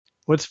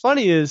What's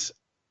funny is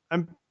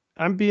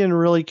I'm being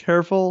really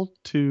careful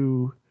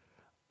to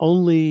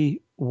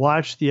only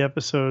watch the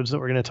episodes that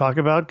we're going to talk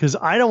about because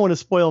I don't want to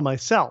spoil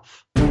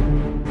myself.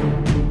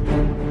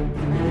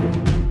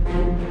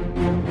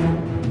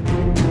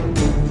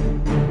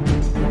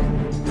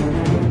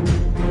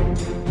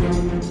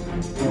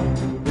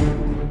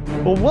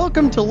 Well,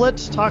 welcome to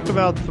Let's Talk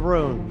About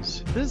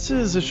Thrones. This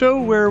is a show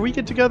where we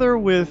get together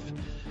with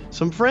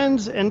some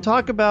friends and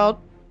talk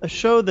about a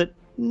show that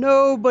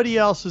nobody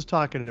else is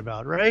talking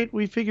about, right?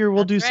 We figure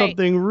we'll do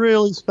something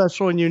really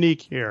special and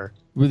unique here.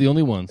 We're the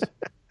only ones.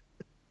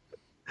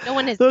 No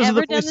one has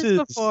ever done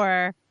this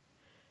before.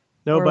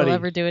 Nobody will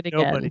ever do it again.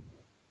 Nobody.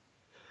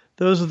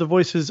 Those are the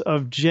voices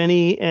of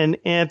Jenny and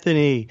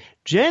Anthony.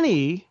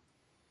 Jenny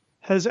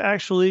has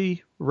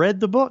actually read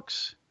the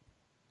books.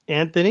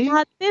 Anthony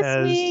Not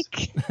this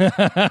week.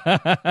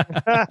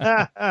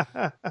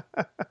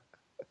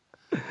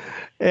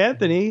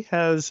 Anthony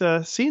has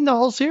seen the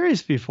whole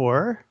series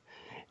before.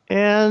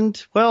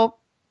 And, well,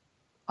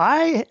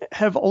 I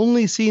have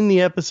only seen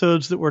the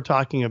episodes that we're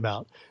talking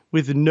about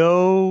with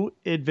no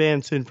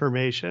advance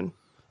information.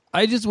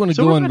 I just want to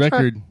go on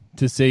record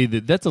to say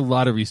that that's a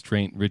lot of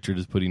restraint Richard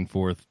is putting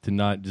forth to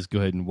not just go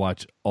ahead and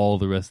watch all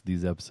the rest of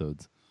these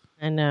episodes.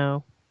 I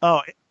know.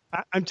 Oh,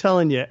 I'm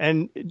telling you.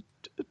 And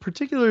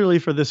particularly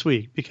for this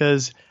week,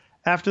 because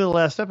after the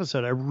last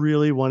episode, I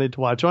really wanted to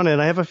watch on it.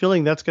 And I have a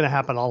feeling that's going to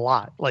happen a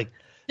lot. Like,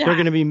 there are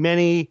going to be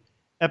many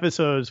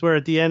episodes where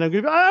at the end I'm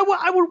going to be,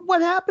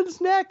 what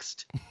happens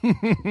next?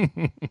 But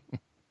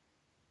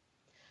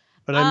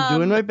I'm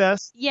doing my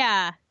best.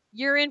 Yeah,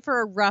 you're in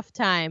for a rough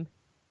time.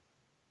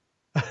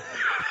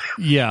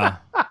 Yeah.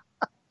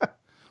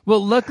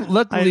 Well,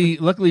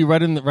 luckily,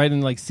 right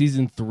in like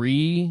season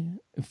 3,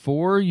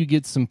 4, you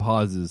get some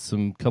pauses,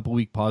 some couple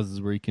week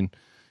pauses where you can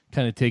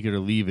kind of take it or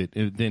leave it.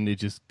 Then it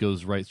just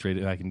goes straight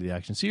back into the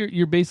action. So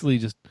you're basically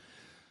just,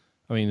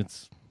 I mean,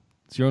 it's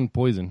your own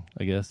poison,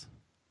 I guess.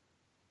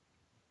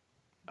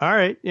 All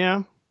right,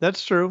 yeah,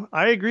 that's true.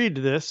 I agreed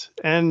to this,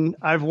 and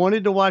I've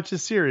wanted to watch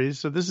this series,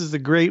 so this is a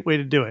great way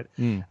to do it.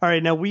 All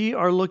right, now we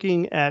are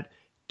looking at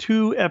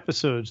 2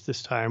 episodes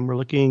this time. We're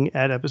looking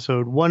at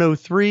episode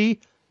 103,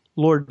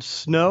 Lord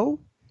Snow,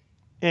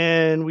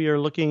 and we are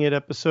looking at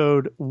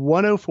episode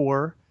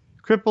 104,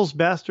 Cripples,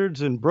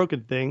 Bastards, and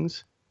Broken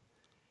Things.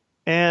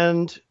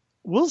 And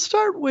we'll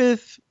start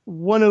with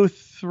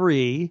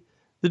 103.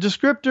 The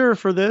descriptor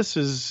for this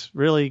is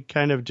really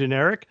kind of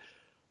generic.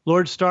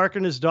 Lord Stark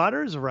and his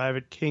daughters arrive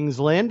at King's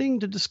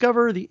Landing to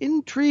discover the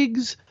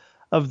intrigues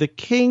of the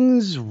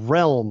King's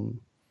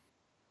realm.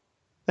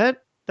 That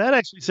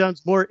actually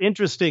sounds more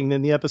interesting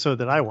than the episode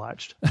that I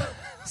watched.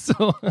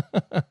 So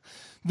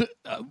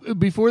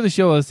before the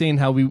show, I was saying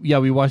how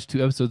we watched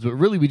 2 episodes, but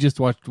really we just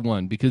watched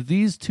 1 because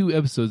these 2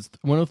 episodes,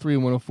 103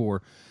 and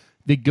 104,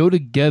 they go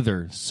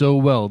together so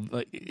well.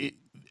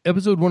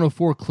 Episode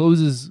 104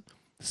 closes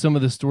some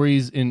of the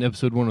stories in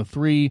episode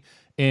 103,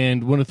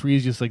 and 103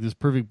 is just like this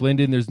perfect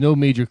blend in. There's no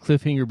major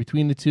cliffhanger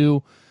between the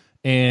 2,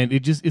 and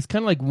it's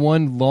kind of like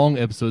one long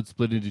episode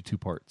split into 2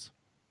 parts.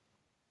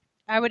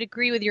 I would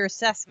agree with your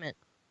assessment.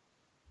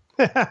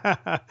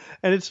 And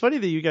it's funny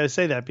that you guys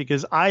say that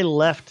because I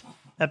left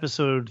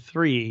episode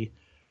 3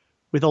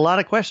 with a lot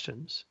of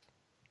questions,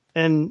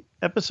 and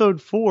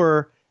episode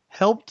 4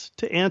 helped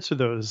to answer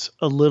those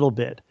a little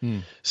bit.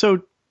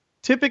 So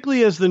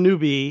typically as the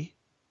newbie,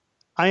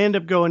 I end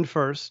up going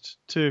first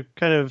to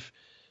kind of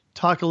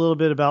talk a little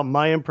bit about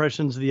my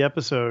impressions of the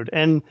episode.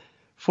 And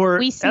for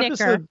we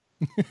snicker.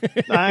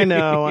 I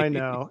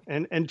know.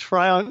 And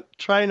try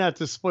not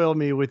to spoil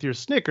me with your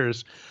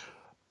Snickers.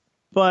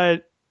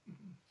 But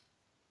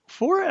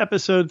for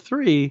episode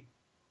 3,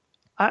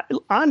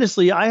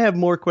 honestly, I have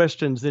more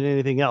questions than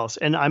anything else.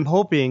 And I'm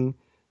hoping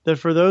that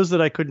for those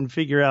that I couldn't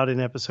figure out in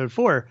episode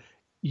 4,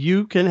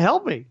 you can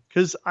help me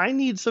because I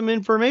need some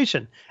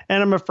information.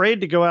 And I'm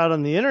afraid to go out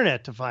on the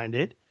internet to find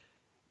it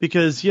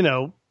because,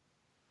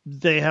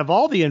 they have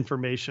all the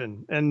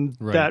information and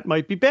that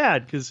might be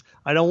bad because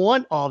I don't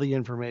want all the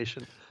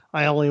information.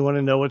 I only want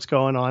to know what's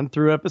going on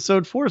through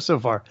episode 4 so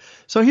far.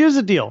 So here's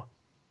the deal.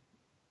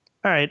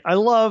 All right. I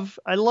love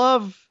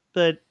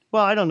that.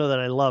 Well, I don't know that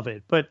I love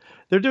it, but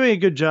they're doing a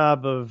good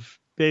job of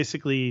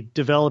basically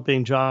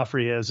developing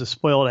Joffrey as a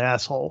spoiled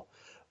asshole.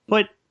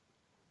 But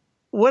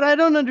what I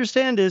don't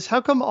understand is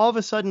how come all of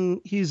a sudden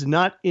he's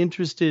not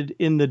interested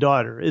in the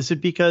daughter? Is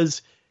it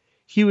because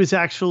he was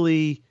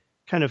actually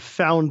kind of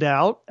found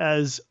out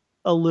as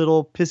a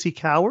little pissy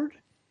coward?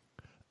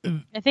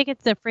 I think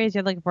it's the phrase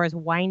you're looking for is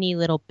whiny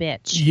little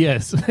bitch.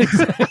 Yes.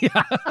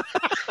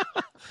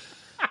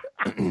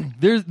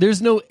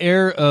 There's no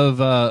air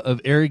of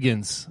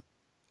arrogance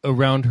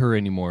around her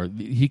anymore.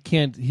 He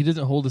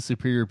doesn't hold a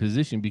superior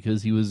position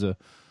because he was a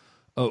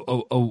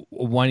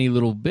whiny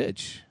little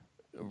bitch.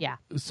 Yeah.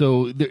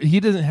 So he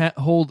doesn't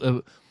hold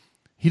an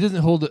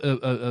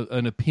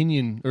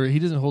opinion, or he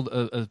doesn't hold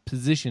a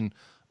position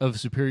of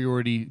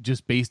superiority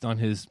just based on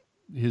his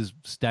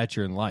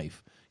stature in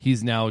life.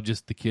 He's now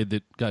just the kid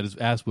that got his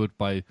ass whooped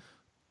by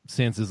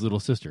Sansa's little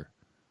sister.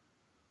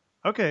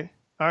 Okay.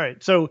 All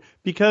right. So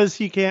because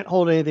he can't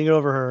hold anything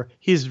over her,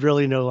 he's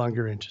really no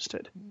longer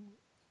interested.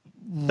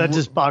 That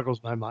just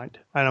boggles my mind.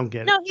 I don't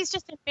get it. No, he's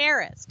just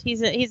embarrassed.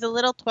 He's a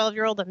little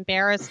 12-year-old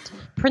embarrassed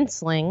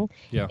princeling,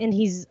 Yeah. and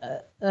he's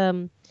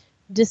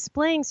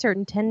displaying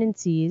certain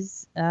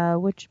tendencies,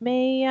 which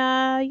may,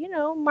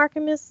 mark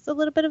him as a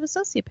little bit of a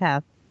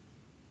sociopath.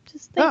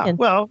 Just thinking.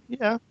 Well,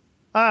 yeah.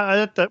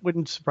 That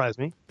wouldn't surprise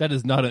me. That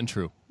is not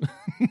untrue.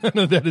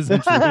 No, that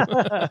isn't true.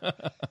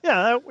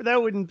 Yeah,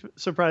 that wouldn't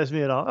surprise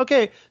me at all.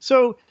 Okay,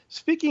 so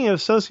speaking of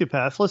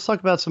sociopaths, let's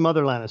talk about some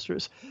other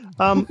Lannisters.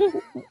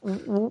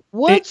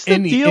 What's the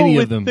deal any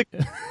with of them?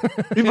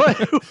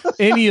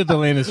 Any of the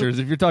Lannisters,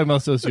 if you're talking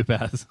about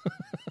sociopaths.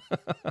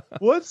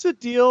 What's the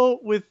deal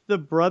with the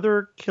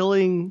brother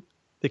killing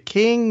the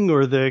king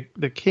or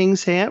the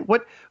king's hand?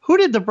 Who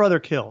did the brother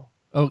kill?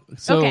 Oh,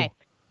 so Okay.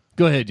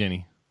 Go ahead,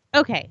 Jenny.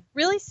 Okay,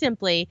 really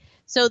simply.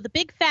 So the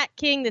big fat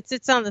king that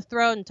sits on the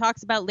throne and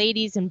talks about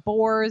ladies and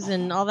boars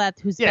and all that,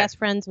 who's best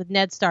friends with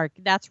Ned Stark,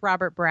 that's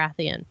Robert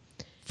Baratheon.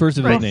 First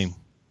of his name.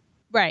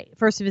 Right,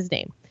 first of his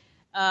name.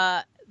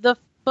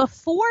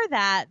 Before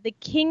that, the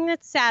king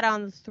that sat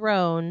on the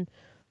throne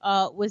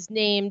was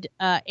named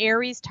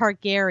Aerys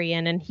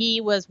Targaryen, and he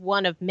was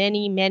one of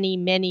many, many,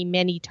 many,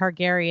 many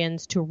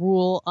Targaryens to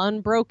rule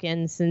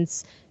unbroken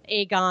since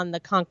Aegon the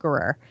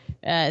Conqueror,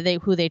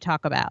 who they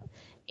talk about.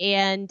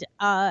 And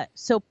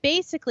so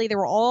basically there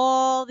were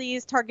all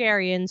these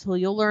Targaryens who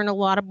you'll learn a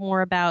lot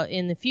more about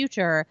in the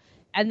future.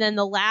 And then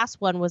the last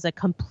one was a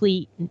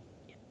complete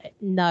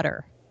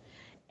nutter.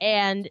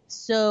 And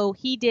so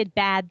he did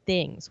bad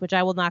things, which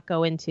I will not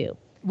go into.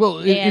 Well,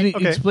 it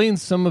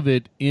explains some of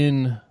it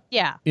in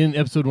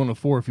episode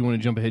 104, if you want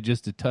to jump ahead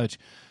just a touch,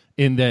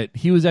 in that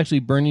he was actually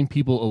burning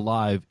people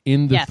alive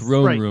in the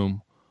throne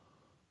room,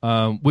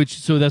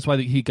 so that's why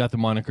he got the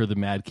moniker the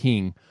Mad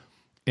King.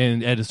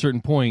 And at a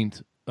certain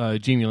point,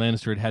 Jaime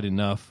Lannister had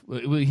enough.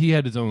 He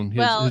had his own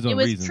reasons. It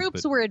was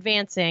troops were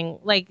advancing.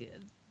 Like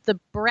the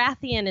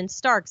Baratheon and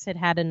Starks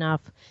had enough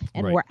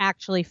and were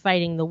actually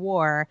fighting the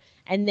war.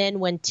 And then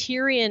when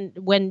Tyrion,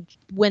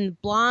 when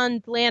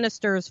Blonde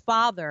Lannister's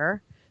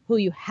father, who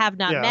you have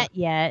not met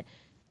yet,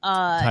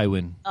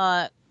 Tywin,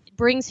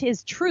 brings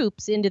his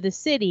troops into the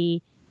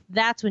city,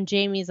 that's when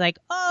Jaime's like,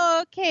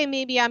 oh, okay,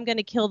 maybe I'm going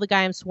to kill the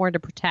guy I'm sworn to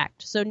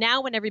protect. So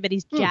now when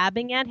everybody's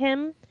jabbing at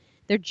him,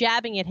 they're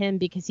jabbing at him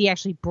because he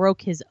actually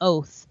broke his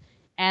oath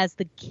as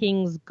the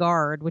king's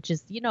guard, which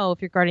is,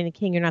 if you're guarding the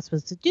king, you're not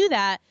supposed to do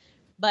that.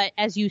 But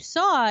as you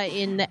saw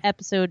in the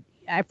episode,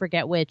 I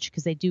forget which,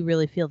 because they do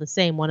really feel the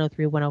same,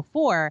 103,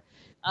 104,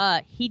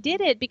 he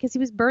did it because he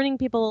was burning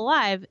people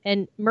alive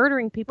and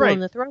murdering people in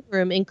the throne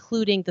room,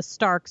 including the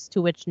Starks,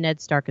 to which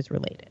Ned Stark is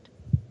related.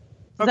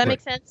 Does that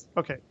make sense?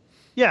 Okay.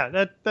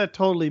 Yeah, that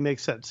totally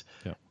makes sense.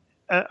 Yeah.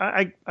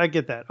 I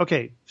get that.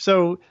 Okay,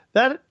 so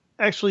that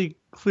actually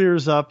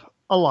clears up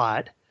a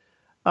lot.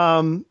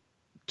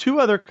 Two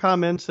other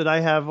comments that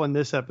I have on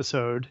this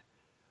episode.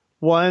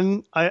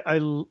 One,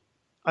 I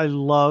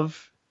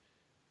love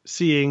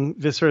seeing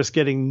Viserys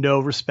getting no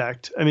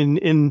respect. I mean,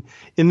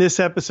 in this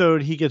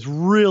episode, he gets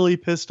really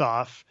pissed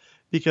off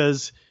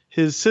because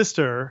his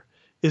sister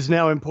is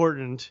now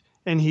important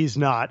and he's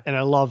not, and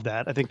I love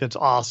that. I think that's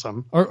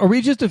awesome. Are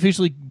we just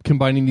officially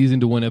combining these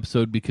into one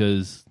episode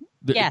because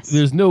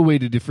there's no way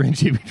to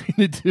differentiate between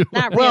the two?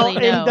 Not really.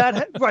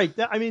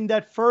 And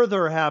that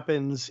further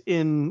happens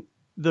in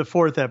the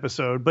fourth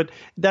episode, but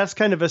that's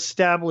kind of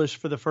established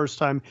for the first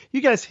time. You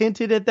guys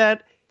hinted at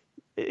that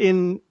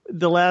in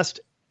the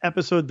last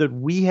episode that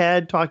we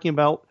had talking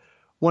about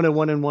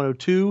 101 and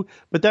 102,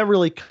 but that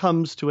really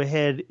comes to a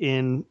head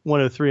in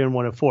 103 and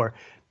 104.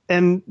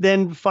 And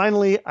then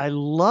finally, I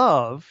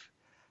love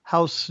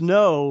how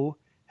Snow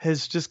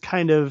has just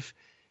kind of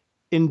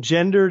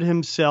engendered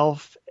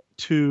himself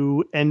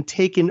to and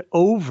taken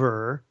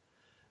over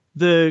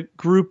the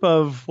group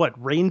of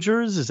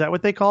Rangers? Is that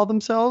what they call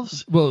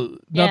themselves? Well,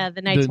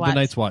 the Night's Watch. The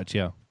Night's Watch,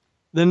 yeah.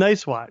 The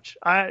Night's Watch.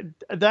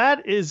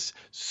 That is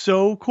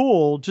so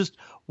cool. Just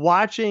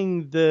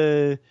watching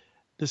the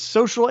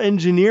social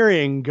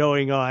engineering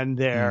going on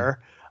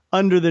there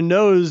under the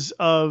nose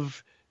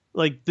of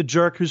the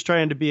jerk who's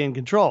trying to be in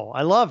control.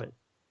 I love it.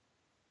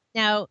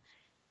 Now,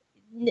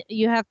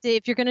 you have to,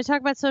 if you're going to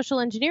talk about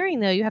social engineering,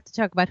 though, you have to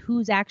talk about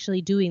who's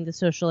actually doing the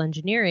social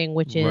engineering,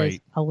 which is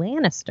a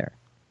Lannister.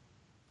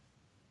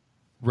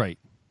 Right.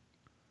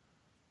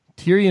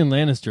 Tyrion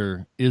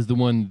Lannister is the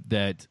one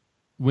that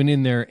went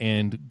in there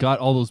and got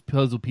all those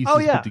puzzle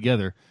pieces put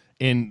together.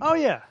 And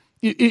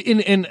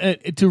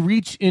and to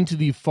reach into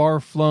the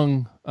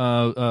far-flung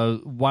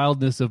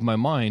wildness of my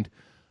mind,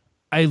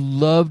 I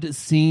loved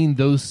seeing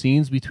those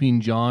scenes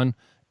between Jon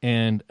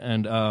and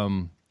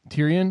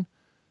Tyrion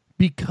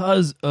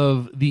because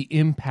of the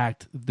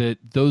impact that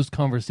those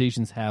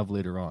conversations have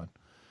later on.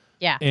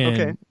 Yeah.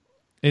 And,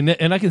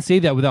 and I can say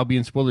that without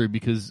being spoilery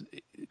because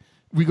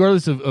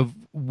regardless of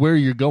where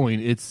you're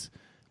going, it's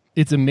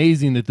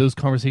amazing that those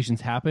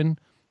conversations happen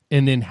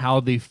and then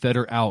how they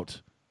feather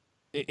out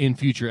in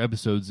future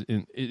episodes.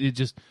 And it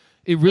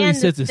really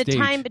sets the stage. The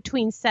time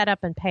between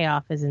setup and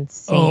payoff is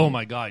insane. Oh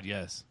my God,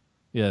 yes.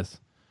 Yes.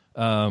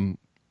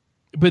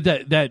 But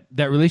that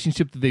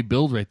relationship that they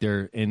build right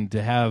there, and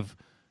to have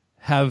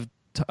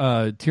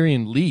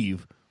Tyrion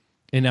leave,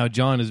 and now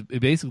Jon is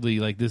basically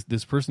like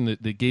this person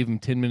that gave him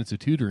 10 minutes of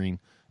tutoring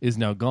is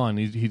now gone.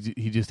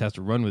 He just has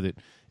to run with it.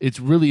 It's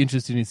really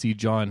interesting to see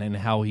Jon and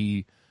how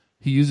he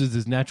uses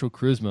his natural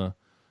charisma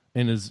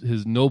and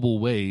his noble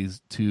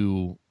ways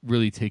to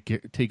really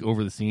take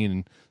over the scene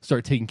and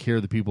start taking care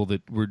of the people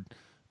that were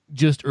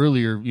just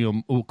earlier,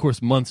 of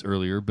course months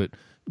earlier, but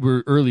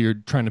were earlier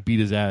trying to beat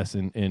his ass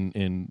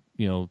and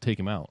take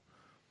him out.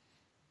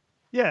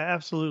 Yeah,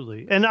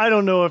 absolutely. And I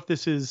don't know if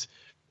this is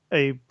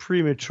a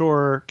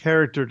premature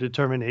character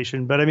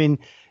determination, but I mean,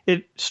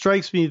 it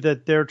strikes me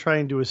that they're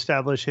trying to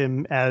establish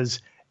him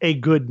as a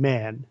good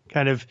man,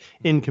 kind of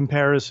in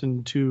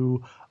comparison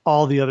to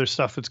all the other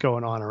stuff that's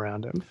going on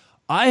around him.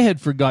 I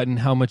had forgotten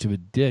how much of a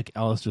dick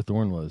Alistair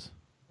Thorne was.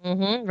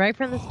 Mm-hmm. Right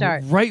from the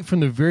start. Right from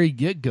the very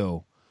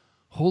get-go.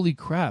 Holy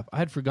crap. I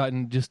had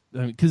forgotten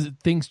because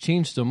things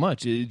changed so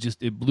much.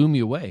 It blew me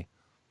away.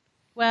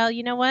 Well,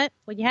 you know what?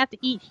 When you have to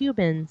eat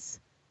humans,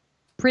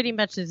 pretty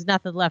much there's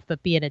nothing left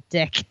but being a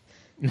dick.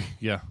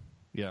 Yeah,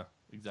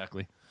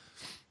 exactly.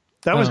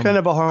 That was kind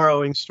of a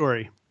harrowing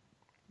story.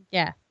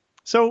 Yeah.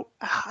 So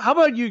how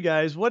about you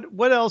guys?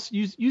 What else?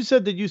 You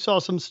said that you saw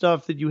some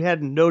stuff that you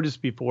hadn't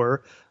noticed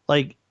before,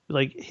 like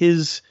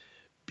his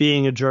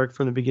being a jerk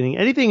from the beginning.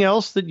 Anything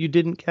else that you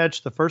didn't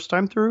catch the first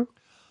time through?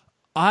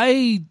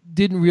 I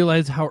didn't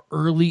realize how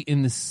early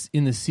in the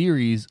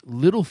series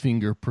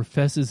Littlefinger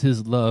professes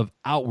his love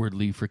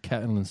outwardly for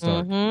Catelyn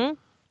Stark. Mm-hmm.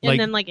 And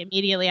then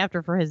immediately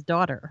after for her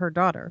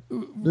daughter.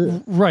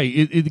 Right.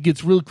 It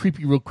gets real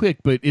creepy real quick,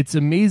 but it's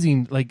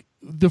amazing. Like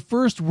the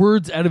first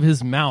words out of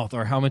his mouth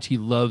are how much he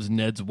loves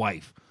Ned's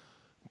wife.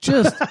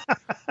 Just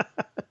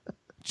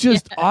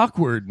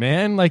awkward,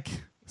 man. Like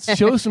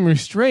show some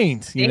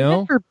restraint, you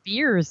know? For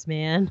beers,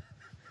 man.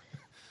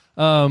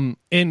 And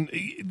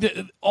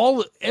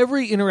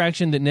every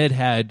interaction that Ned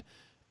had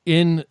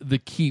in the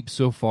Keep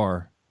so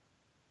far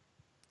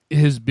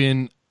has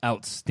been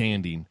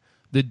outstanding.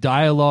 The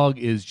dialogue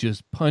is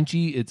just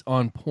punchy. It's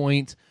on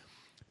point.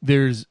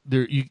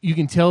 You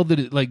can tell that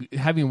it, like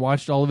having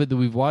watched all of it that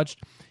we've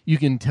watched, you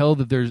can tell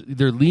that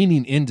they're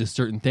leaning into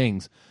certain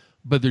things,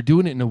 but they're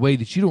doing it in a way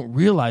that you don't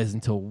realize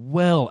until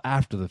well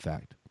after the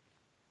fact.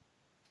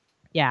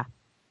 Yeah.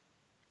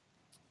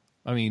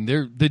 I mean,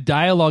 the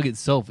dialogue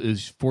itself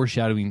is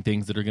foreshadowing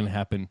things that are going to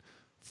happen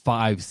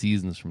 5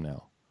 seasons from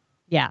now.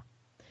 Yeah,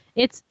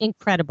 it's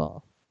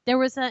incredible. There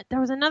was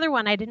another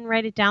one. I didn't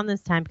write it down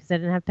this time because I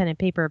didn't have pen and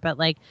paper. But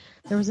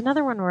there was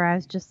another one where I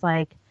was just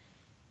like,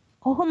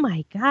 "Oh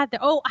my god!"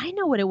 I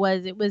know what it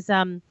was. It was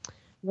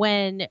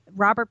when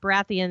Robert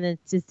Baratheon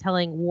is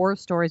telling war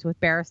stories with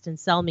Barristan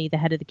Selmy, the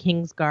head of the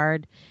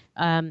Kingsguard,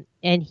 and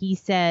he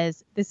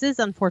says, this is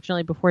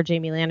unfortunately before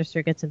Jaime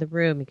Lannister gets in the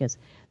room, because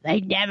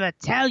they never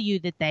tell you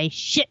that they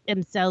shit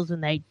themselves when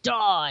they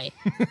die,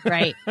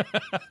 right?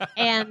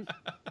 And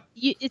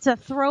it's a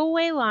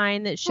throwaway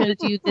line that shows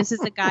you this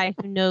is a guy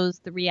who knows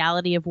the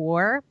reality of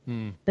war,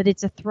 but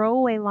it's a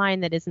throwaway line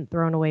that isn't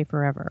thrown away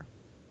forever.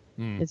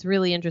 It's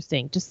really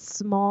interesting. Just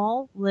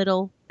small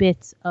little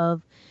bits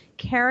of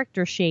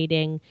character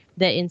shading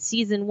that in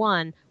season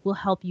 1 will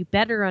help you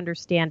better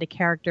understand a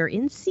character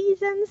in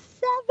season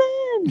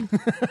 7.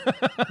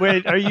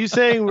 Wait, are you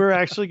saying we're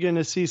actually going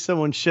to see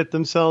someone shit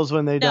themselves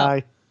when they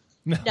die?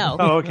 No.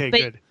 Oh, okay,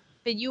 good.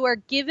 But you are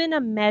given a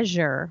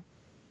measure.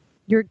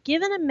 You're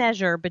given a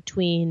measure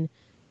between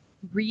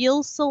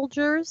real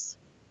soldiers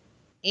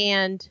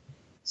and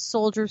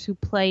soldiers who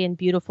play in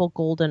beautiful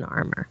golden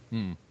armor.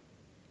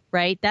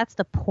 Right? That's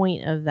the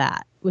point of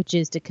that, which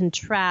is to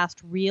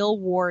contrast real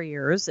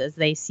warriors as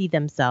they see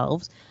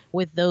themselves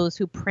with those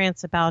who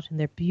prance about in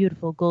their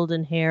beautiful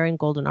golden hair and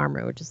golden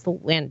armor, which is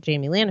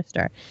Jaime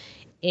Lannister.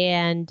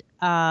 And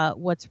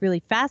what's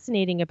really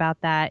fascinating about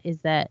that is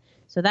that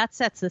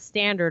sets the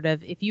standard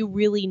of if you've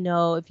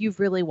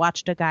really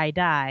watched a guy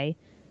die,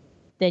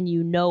 then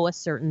you know a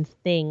certain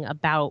thing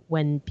about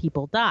when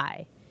people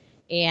die.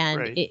 And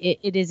right.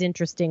 it is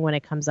interesting when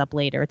it comes up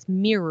later. It's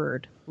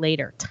mirrored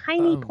later.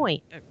 Tiny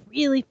point, but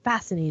really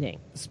fascinating.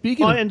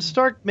 And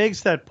Stark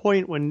makes that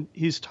point when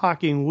he's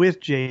talking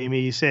with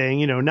Jaime,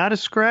 saying, not a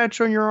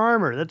scratch on your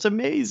armor. That's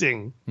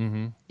amazing.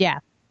 Mm-hmm. Yeah.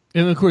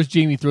 And of course,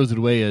 Jaime throws it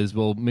away as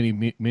well. Many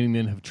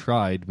men have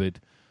tried, but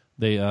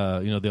they,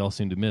 they all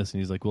seem to miss.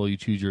 And he's like, "Well, you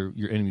choose your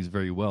enemies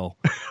very well."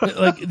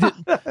 Like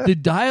the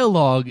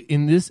dialogue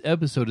in this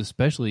episode,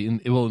 especially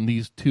in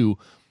these two.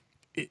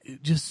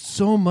 Just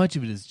so much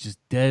of it is just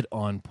dead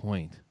on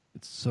point.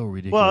 It's so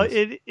ridiculous.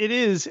 Well, it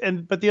is,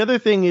 but the other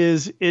thing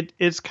is,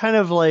 it's kind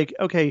of like,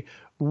 okay,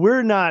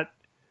 we're not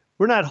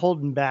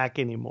holding back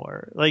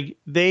anymore. Like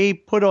they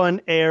put on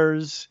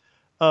airs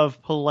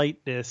of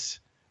politeness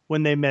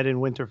when they met in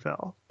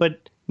Winterfell,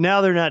 but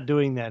now they're not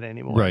doing that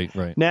anymore.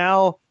 Right.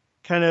 Now,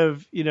 kind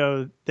of,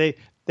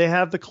 they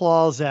have the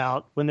claws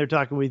out when they're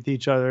talking with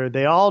each other.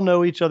 They all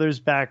know each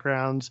other's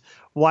backgrounds.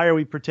 Why are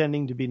we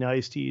pretending to be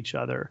nice to each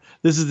other?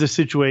 This is the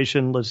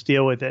situation. Let's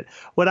deal with it.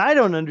 What I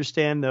don't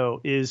understand,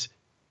 though, is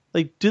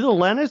Like, do the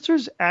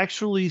Lannisters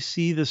actually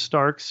see the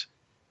Starks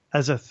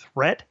as a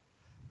threat?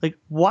 Like,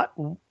 what?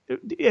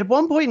 At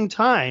one point in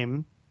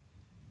time,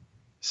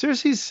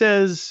 Cersei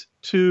says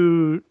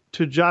to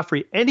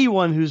Joffrey,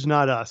 anyone who's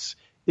not us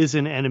is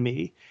an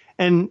enemy.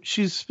 And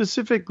she's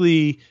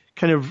specifically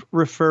kind of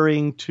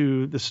referring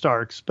to the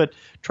Starks, but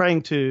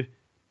trying to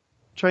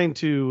kind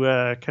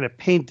of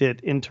paint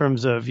it in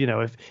terms of,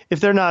 if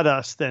they're not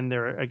us, then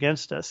they're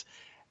against us.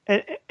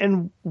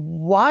 And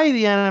why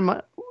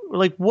the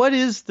what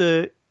is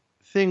the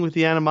thing with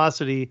the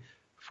animosity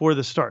for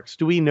the Starks?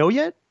 Do we know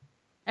yet?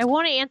 I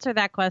want to answer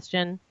that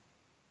question.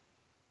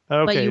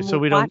 Okay, so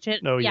we don't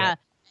know yet. Yeah,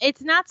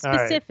 it's not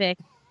specific.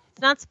 Right.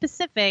 It's not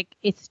specific.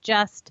 It's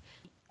just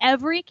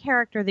every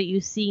character that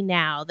you see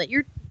now that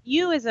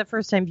you as a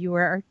first-time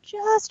viewer are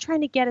just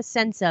trying to get a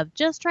sense of,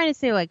 just trying to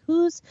say, like,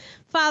 whose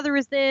father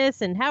is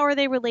this and how are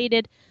they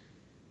related?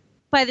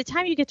 By the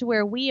time you get to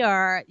where we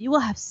are, you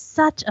will have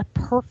such a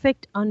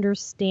perfect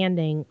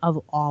understanding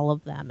of all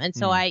of them. And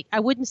so I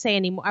wouldn't say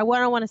anymore. I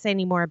don't want to say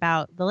any more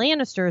about the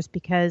Lannisters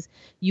because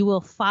you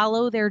will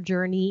follow their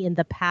journey in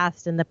the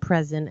past and the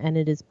present, and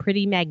it is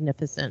pretty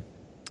magnificent.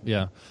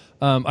 Yeah.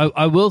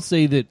 I will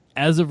say that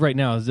as of right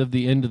now, as of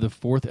the end of the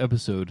 4th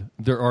episode,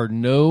 there are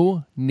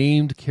no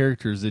named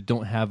characters that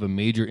don't have a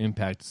major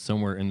impact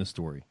somewhere in the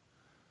story.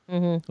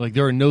 Mm-hmm. Like,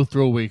 there are no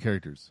throwaway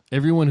characters.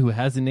 Everyone who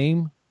has a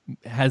name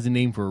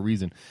for a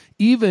reason.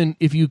 Even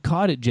if you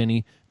caught it,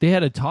 Jenny, they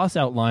had a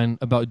toss-out line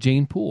about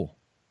Jane Poole.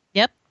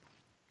 Yep.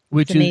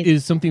 Which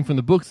is something from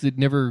the books that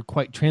never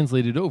quite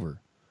translated over.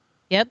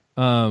 Yep.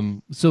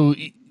 So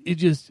it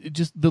just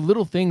the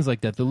little things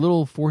like that, the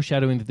little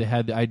foreshadowing that they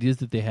had, the ideas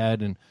that they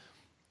had, and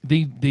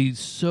they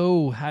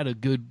so had a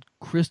good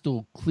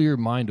crystal clear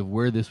mind of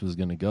where this was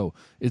going to go.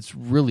 It's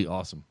really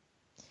awesome.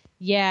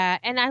 Yeah,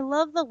 and I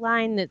love the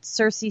line that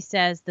Cersei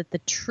says that the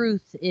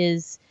truth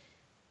is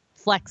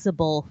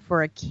flexible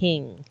for a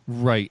king.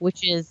 Right.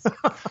 Which is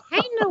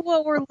kind of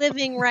what we're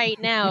living right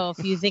now,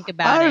 if you think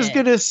about it. I was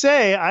going to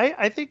say,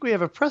 I think we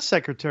have a press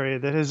secretary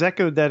that has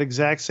echoed that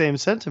exact same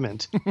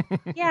sentiment.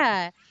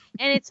 Yeah.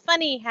 And it's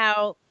funny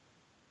how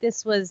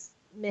this was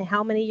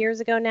how many years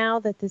ago now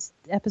that this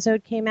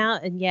episode came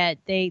out, and yet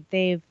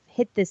they've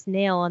hit this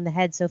nail on the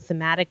head so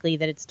thematically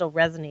that it still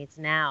resonates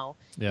now,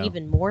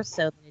 even more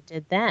so than it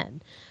did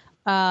then.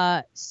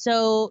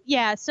 So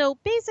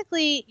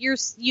basically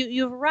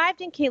you've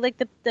arrived in King, like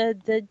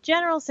the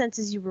general sense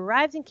is you've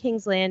arrived in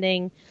King's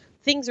Landing.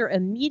 Things are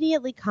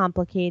immediately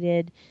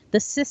complicated. The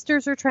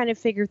sisters are trying to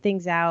figure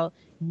things out.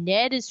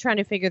 Ned is trying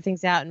to figure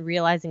things out and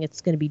realizing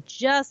it's going to be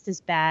just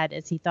as bad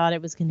as he thought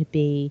it was going to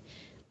be.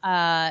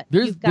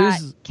 You've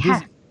got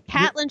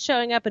Catelyn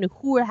showing up in a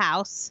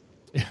whorehouse.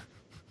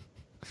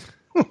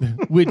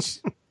 Which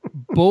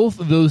both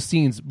of those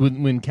scenes,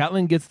 when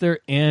Catelyn gets there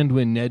and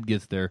when Ned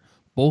gets there,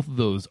 both of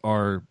those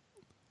are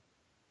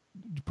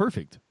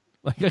perfect.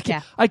 Like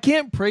I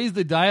can't praise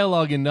the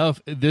dialogue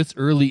enough this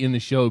early in the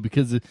show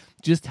because of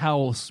just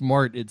how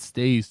smart it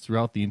stays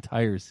throughout the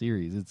entire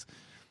series.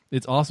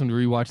 It's awesome to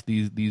rewatch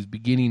these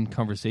beginning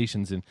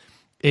conversations and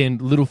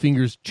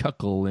Littlefinger's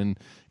chuckle and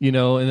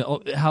and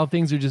how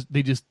things are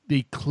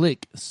they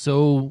click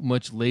so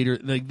much later.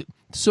 Like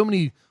so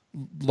many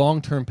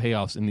long-term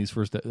payoffs in these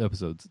first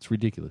episodes. It's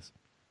ridiculous.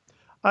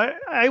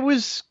 I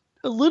was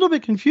a little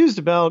bit confused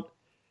about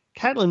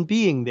Catelyn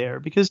being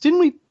there because didn't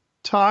we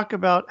talk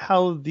about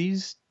how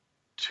these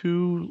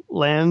two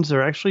lands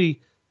are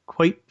actually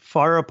quite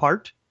far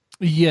apart?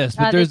 Yes,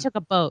 but they took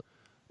a boat.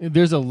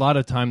 There's a lot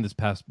of time that's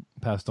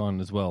passed on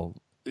as well.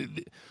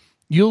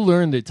 You'll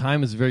learn that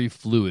time is very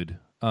fluid.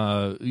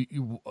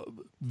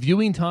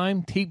 Viewing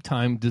time, tape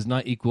time, does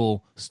not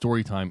equal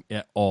story time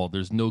at all.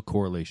 There's no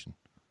correlation.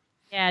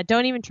 Yeah,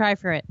 don't even try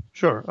for it.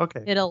 Sure,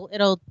 okay. It'll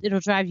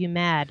drive you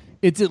mad.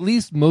 It's at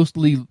least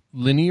mostly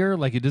linear,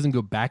 like it doesn't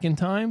go back in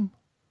time,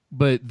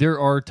 but there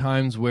are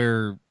times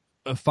where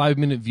a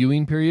 5-minute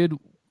viewing period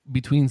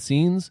between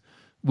scenes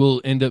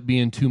will end up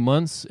being 2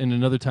 months, and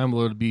another time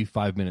will be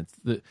 5 minutes.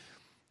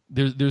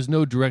 There's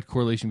no direct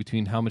correlation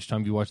between how much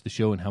time you watch the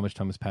show and how much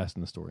time has passed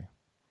in the story.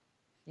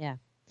 Yeah.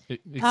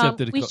 Except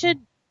that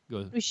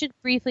we should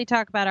briefly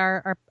talk about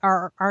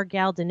our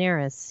gal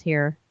Daenerys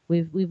here.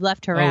 We've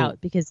left her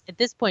out because at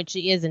this point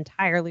she is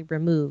entirely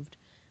removed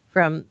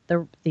from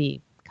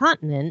the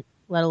continent,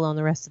 let alone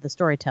the rest of the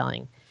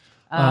storytelling.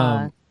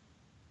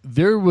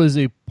 There was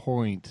a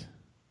point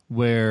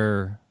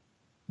where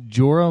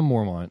Jorah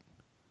Mormont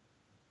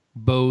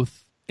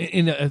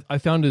and I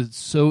found it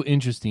so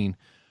interesting.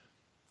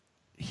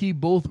 He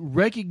both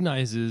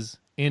recognizes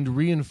and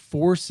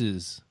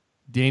reinforces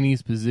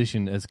Dany's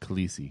position as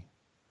Khaleesi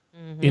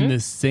in the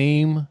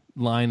same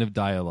line of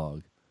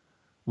dialogue.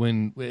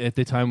 When at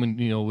the time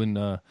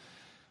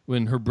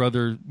when her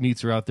brother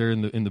meets her out there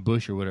in the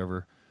bush or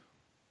whatever,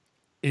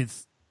 and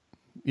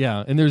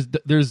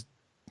there's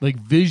like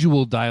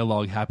visual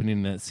dialogue happening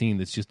in that scene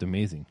that's just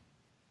amazing.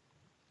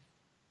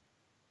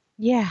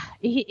 Yeah,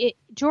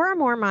 Jorah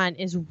Mormont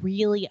is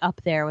really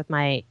up there with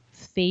my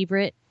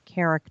favorite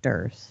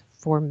characters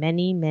for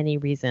many, many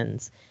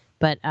reasons.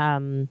 But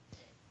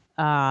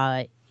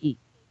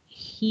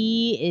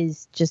He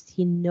is just,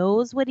 he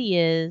knows what he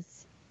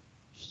is.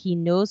 He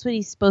knows what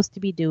he's supposed to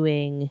be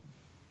doing.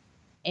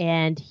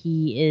 And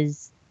he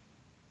is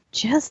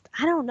just,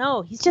 I don't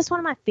know. He's just one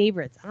of my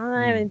favorites. I don't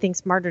have anything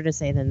smarter to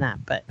say than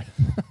that, but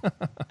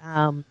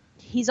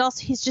he's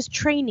just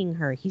training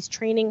her. He's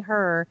training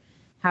her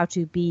how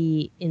to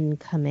be in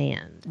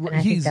command. And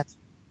I think that's,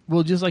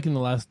 well, just like in the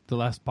last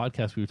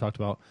podcast we talked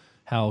about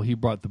how he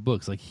brought the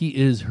books. Like, he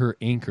is her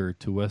anchor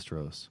to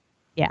Westeros.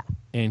 yeah.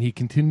 And he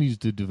continues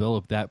to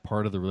develop that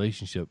part of the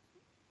relationship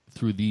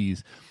through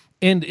these.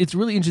 And it's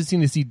really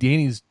interesting to see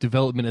Dany's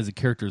development as a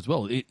character as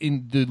well.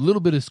 In the little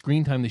bit of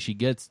screen time that she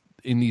gets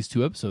in these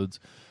 2 episodes,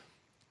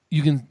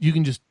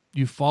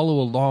 you follow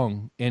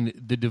along, and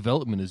the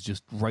development is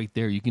just right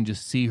there. You can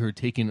just see her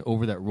taking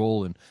over that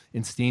role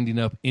and standing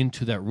up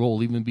into that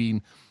role, even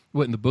being,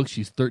 what, in the book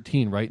she's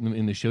 13, right?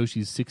 In the show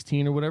she's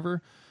 16 or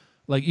whatever.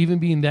 Like, even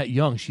being that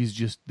young, she's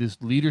just this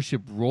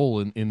leadership role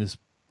in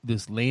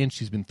this land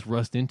she's been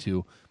thrust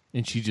into,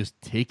 and she's just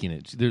taking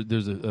it.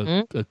 There's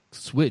a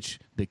switch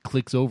that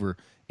clicks over,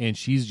 and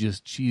she's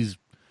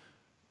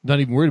not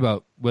even worried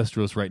about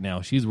Westeros right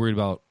now. She's worried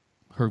about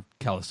her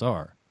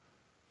Khalasar.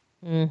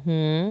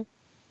 Mm-hmm.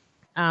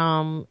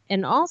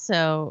 And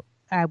also,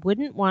 I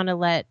wouldn't want to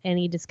let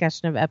any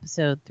discussion of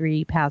episode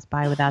 3 pass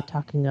by without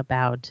talking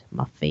about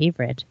my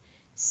favorite,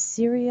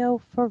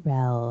 Syrio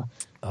Forel,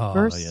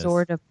 First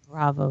Sword of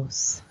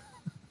Bravos.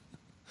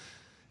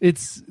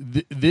 It's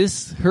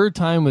her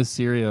time with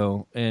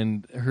Syrio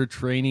and her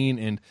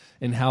training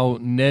and how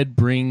Ned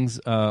brings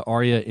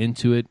Arya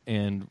into it,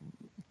 and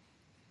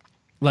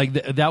like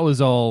that was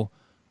all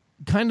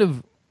kind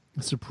of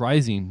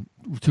surprising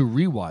to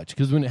rewatch,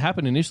 because when it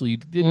happened initially, you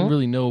didn't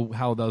really know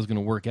how that was going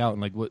to work out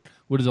and like what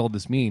does all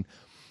this mean.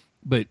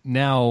 But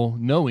now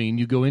knowing,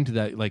 you go into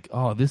that like,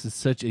 oh, this is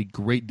such a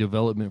great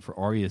development for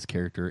Arya's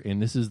character,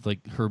 and this is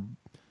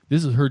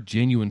her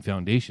genuine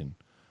foundation.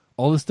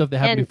 All the stuff that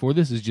happened before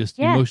this is just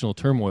emotional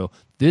turmoil.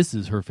 This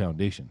is her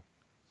foundation.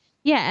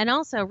 Yeah, and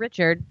also,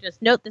 Richard,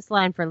 just note this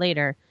line for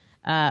later.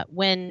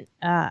 When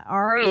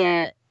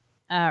Arya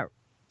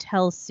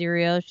tells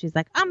Syrio, she's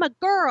like, I'm a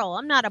girl,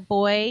 I'm not a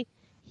boy.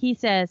 He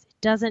says,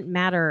 it doesn't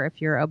matter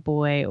if you're a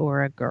boy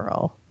or a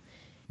girl.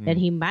 And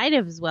he might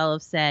have as well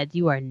have said,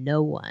 you are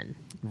no one.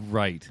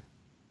 Right.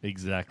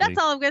 Exactly. That's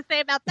all I'm going to say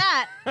about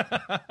that.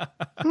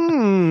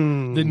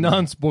 The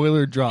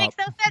non-spoiler drop. Makes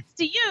no sense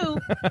to you.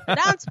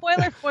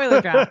 Non-spoiler spoiler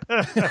drop.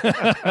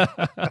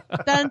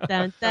 Dun,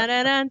 dun, dun,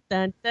 dun,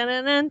 dun,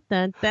 dun,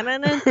 dun,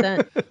 dun, dun,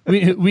 dun.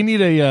 We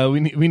need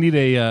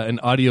an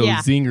audio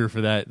zinger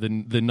for that.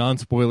 The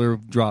non-spoiler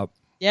drop.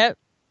 Yep.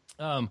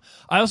 I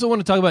also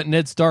want to talk about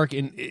Ned Stark,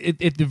 and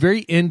at the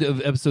very end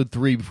of episode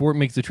 3, before it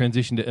makes the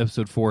transition to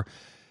episode 4,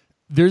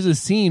 there's a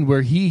scene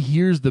where he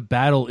hears the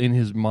battle in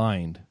his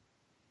mind.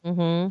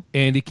 Mm-hmm.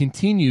 And it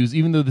continues,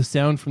 even though the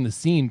sound from the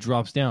scene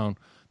drops down,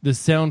 the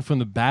sound from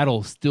the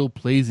battle still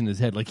plays in his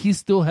head. Like, he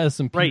still has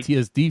some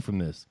PTSD from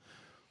this.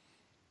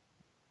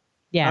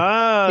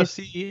 Yeah.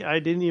 See, I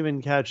didn't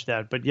even catch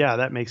that, but yeah,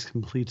 that makes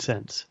complete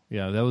sense.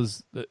 Yeah, that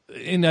was,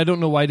 and I don't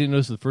know why I didn't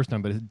notice it the first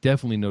time, but I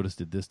definitely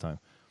noticed it this time.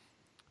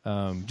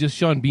 Just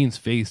Sean Bean's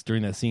face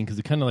during that scene, because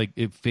it kind of like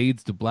it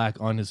fades to black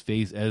on his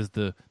face as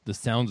the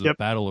sounds of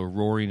battle are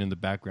roaring in the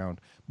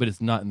background, but it's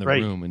not in the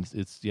room, and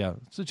it's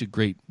such a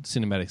great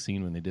cinematic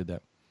scene when they did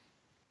that.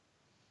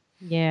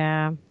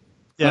 Yeah,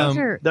 that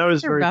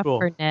was very rough cool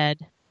for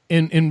Ned.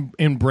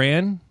 And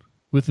Bran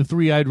with the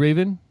 3-eyed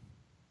raven,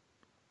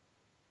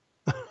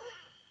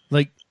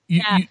 like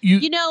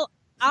you know,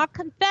 I'll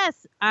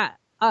confess,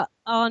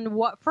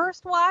 on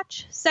first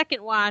watch,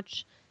 second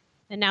watch,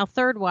 and now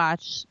third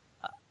watch,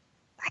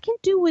 I can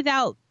do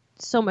without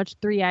so much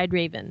 3-eyed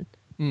raven.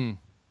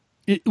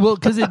 Well,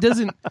 because it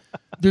doesn't.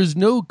 There's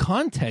no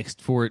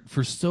context for it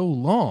for so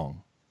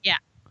long. Yeah,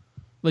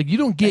 like you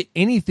don't get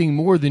anything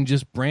more than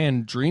just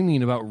Bran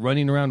dreaming about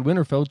running around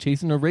Winterfell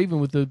chasing a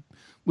raven with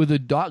a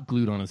dot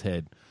glued on his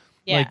head.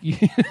 Yeah, like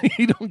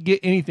you don't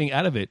get anything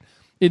out of it.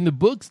 In the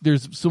books,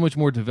 there's so much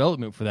more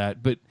development for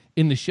that, but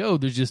in the show,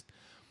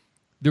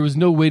 there was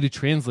no way to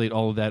translate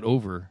all of that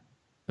over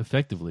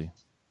effectively.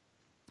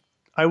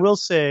 I will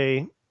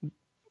say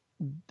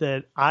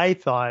that I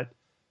thought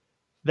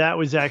that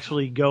was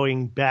actually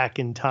going back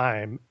in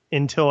time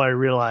until I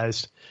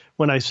realized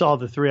when I saw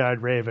the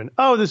 3-eyed raven,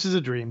 oh, this is a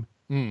dream.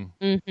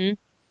 Mm-hmm.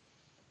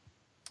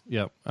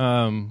 Yeah.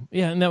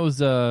 And that was,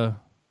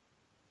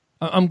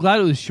 I'm glad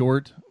it was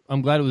short.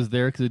 I'm glad it was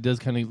there because it does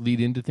kind of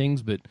lead into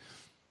things, but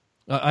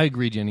I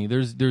agree, Jenny.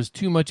 There's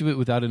too much of it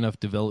without enough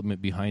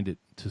development behind it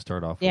to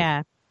start off with.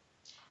 Yeah.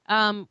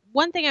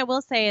 One thing I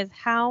will say is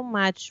how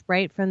much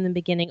right from the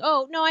beginning.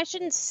 Oh, no, I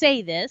shouldn't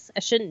say this.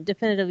 I shouldn't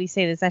definitively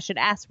say this. I should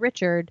ask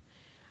Richard,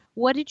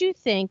 what did you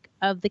think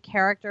of the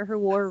character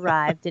who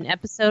arrived in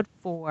episode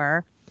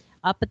 4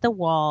 up at the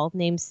wall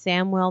named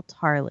Samwell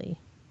Tarly?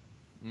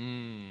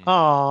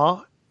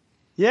 Oh,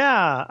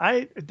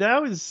 yeah.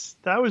 That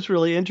was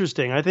really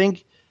interesting.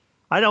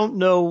 I don't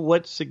know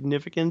what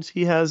significance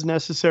he has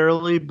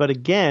necessarily, but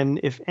again,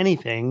 if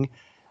anything,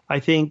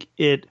 I think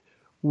it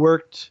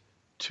worked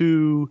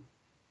to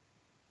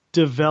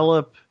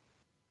develop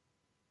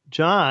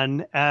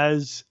Jon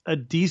as a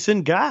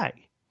decent guy.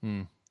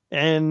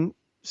 And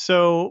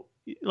so,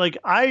 like,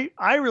 I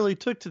really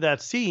took to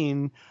that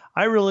scene.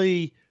 I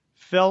really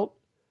felt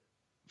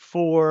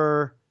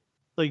for,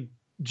 like,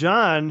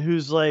 Jon,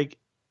 who's like,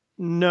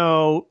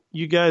 no,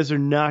 you guys are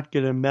not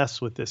going to mess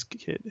with this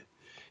kid.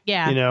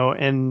 Yeah. You know,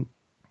 and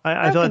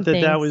I thought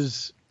that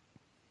was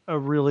a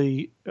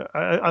really,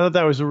 I thought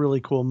that was a really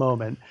cool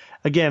moment.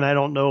 Again, I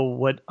don't know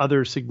what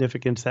other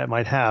significance that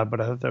might have, but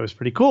I thought that was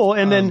pretty cool.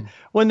 And then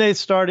when they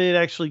started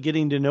actually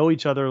getting to know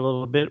each other a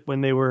little bit,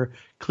 when they were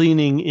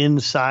cleaning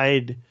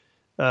inside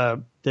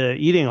the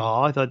eating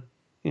hall, I thought,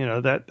 you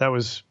know, that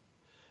was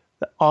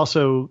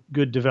also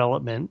good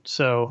development.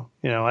 So,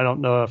 you know, I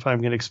don't know if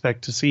I'm going to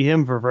expect to see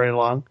him for very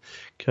long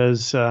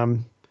because, you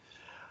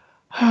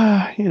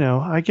know,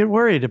 I get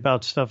worried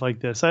about stuff like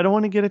this. I don't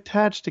want to get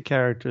attached to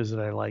characters that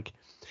I like.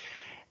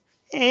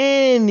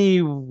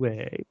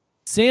 Anyway,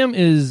 Sam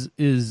is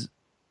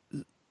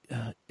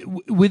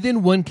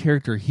within one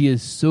character. He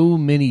has so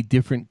many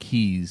different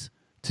keys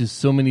to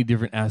so many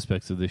different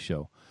aspects of this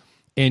show,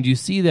 and you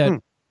see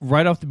that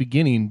right off the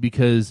beginning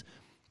because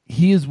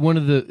he is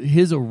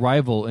his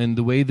arrival and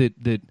the way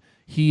that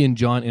he and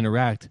Jon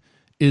interact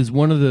is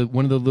one of the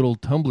little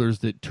tumblers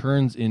that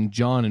turns in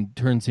Jon and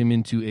turns him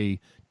into a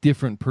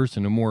different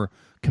person, a more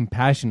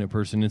compassionate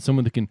person, and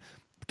someone that can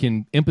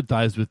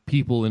empathize with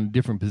people in a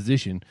different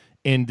position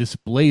and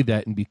display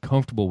that and be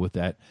comfortable with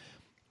that,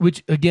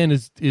 which again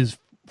is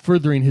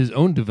furthering his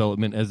own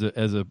development as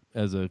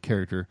a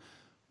character,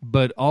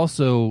 but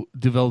also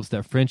develops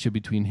that friendship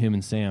between him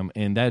and Sam,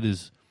 and that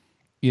is,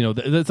 you know,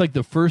 that's like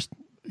the first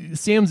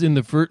Sam's in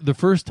the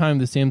first time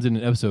that Sam's in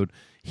an episode,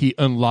 he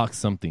unlocks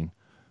something,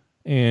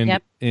 and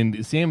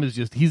and Sam is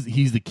just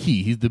he's the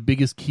key, he's the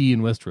biggest key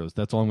in Westeros.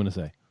 That's all I'm going to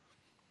say.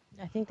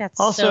 I think that's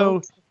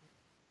also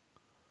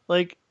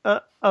like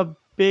a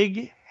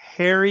big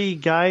hairy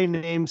guy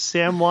named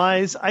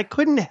Samwise. I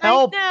couldn't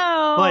help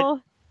but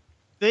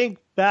think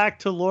back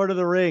to Lord of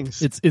the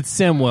Rings. It's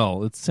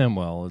Samwell. It's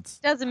Samwell. It's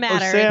doesn't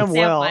matter.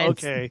 Samwell.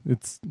 Okay.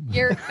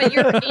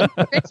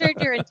 Richard,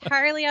 you're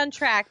entirely on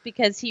track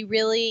because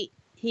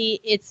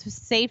it's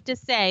safe to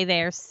say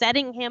they're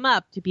setting him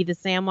up to be the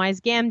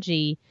Samwise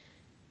Gamgee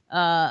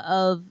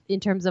in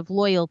terms of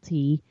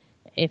loyalty,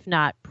 if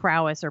not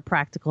prowess or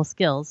practical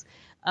skills,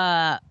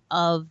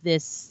 of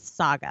this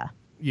saga.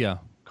 Yeah.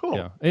 Cool.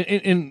 Yeah.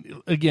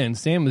 And again,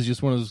 Sam is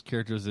just one of those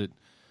characters that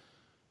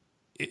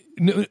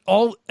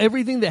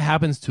everything that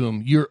happens to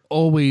him, you're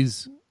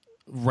always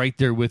right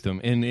there with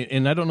him.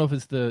 And I don't know if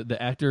it's the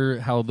actor,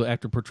 how the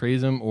actor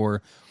portrays him,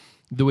 or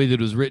the way that it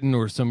was written,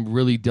 or some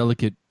really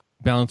delicate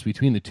balance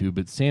between the two.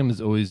 But Sam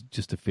is always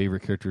just a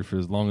favorite character for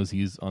as long as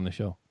he's on the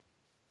show.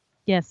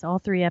 Yes, all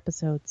 3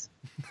 episodes.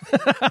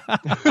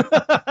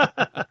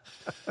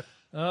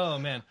 Oh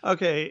man.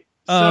 Okay.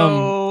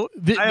 So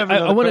I have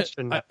another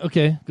question.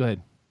 Okay, go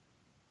ahead.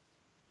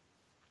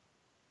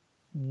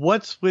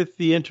 What's with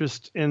the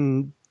interest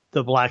in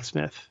the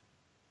blacksmith?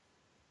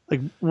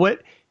 Like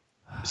what?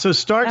 So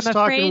Stark's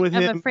talking with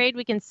him. I'm afraid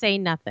we can say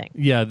nothing.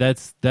 Yeah,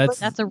 that's a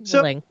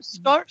ruling.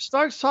 So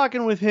Stark's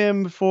talking with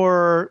him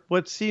for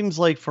what seems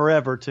like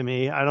forever to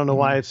me. I don't know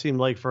why it seemed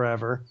like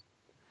forever.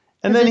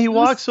 And then he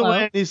walks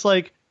away and he's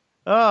like,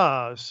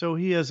 so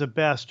he has a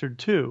bastard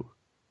too.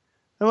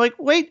 I'm like,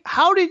 wait,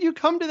 how did you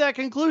come to that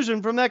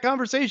conclusion from that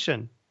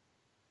conversation?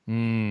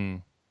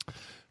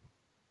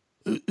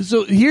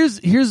 So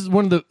here's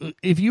one of the,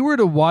 if you were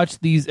to watch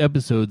these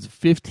episodes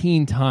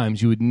 15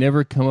 times, you would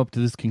never come up to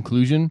this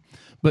conclusion,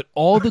 but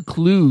all the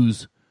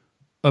clues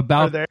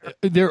about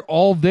they're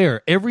all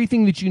there.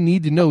 Everything that you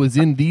need to know is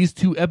in these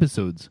 2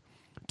 episodes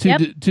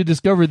to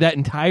discover that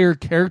entire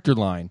character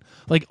line.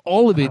 Like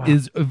all of it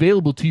is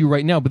available to you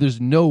right now, but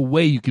there's no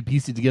way you could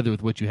piece it together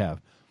with what you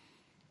have.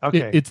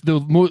 Okay. It's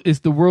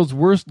the world's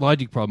worst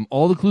logic problem.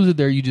 All the clues are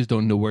there, you just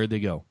don't know where they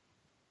go.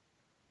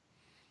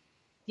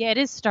 Yeah, it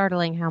is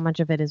startling how much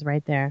of it is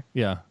right there.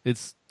 Yeah,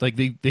 it's like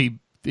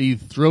they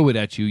throw it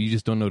at you. You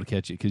just don't know to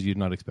catch it because you're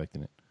not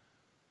expecting it.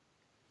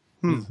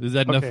 Is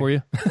that enough for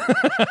you?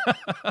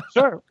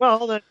 Sure.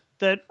 Well,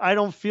 that I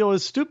don't feel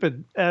as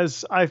stupid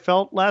as I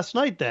felt last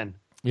night then.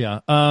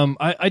 Yeah.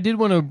 I did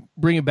want to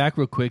bring it back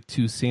real quick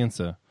to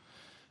Sansa.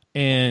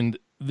 And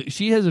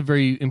she has a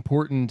very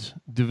important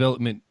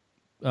development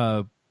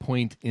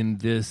point in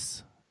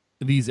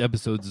these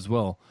episodes as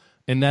well.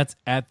 And that's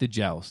at the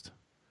joust.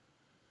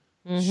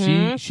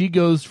 Mm-hmm. She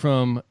goes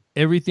from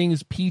everything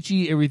is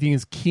peachy, everything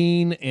is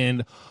keen,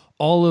 and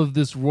all of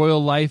this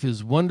royal life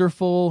is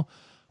wonderful.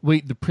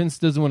 Wait, the prince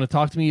doesn't want to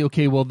talk to me.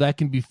 Okay, well that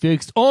can be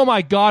fixed. Oh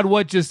my God,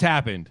 what just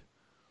happened?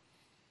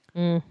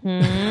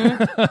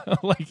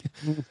 Mm-hmm.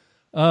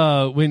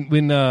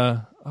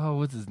 When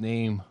what's his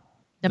name?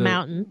 The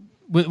Mountain.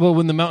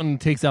 When the Mountain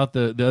takes out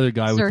the other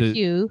guy Sir with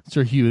Hugh.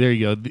 Sir Hugh, there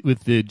you go,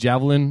 with the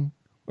javelin.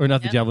 Or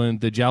not the javelin,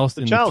 the joust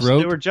in the throat.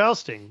 They were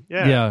jousting.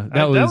 Yeah, yeah,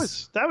 that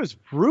was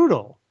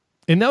brutal.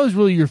 And that was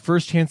really your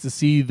first chance to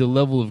see the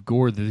level of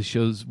gore that the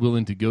show's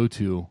willing to go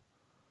to.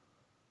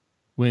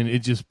 when it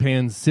just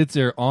sits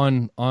there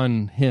on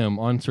him,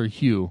 on Sir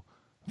Hugh,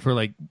 for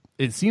like,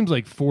 it seems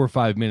like 4 or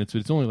 5 minutes, but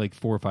it's only like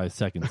 4 or 5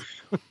 seconds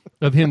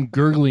of him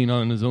gurgling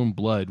on his own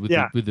blood with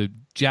the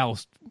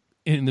joust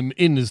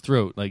in his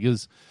throat. Like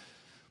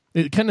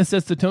it kind of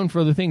sets the tone for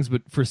other things,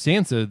 but for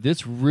Sansa,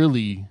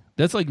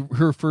 that's like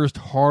her first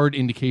hard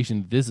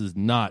indication this is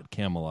not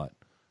Camelot.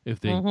 If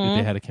they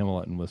had a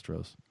Camelot in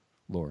Westeros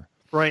lore.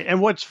 Right.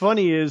 And what's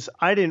funny is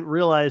I didn't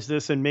realize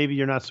this, and maybe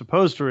you're not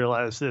supposed to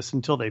realize this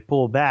until they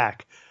pull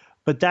back,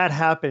 but that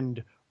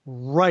happened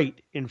right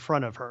in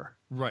front of her.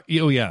 Right.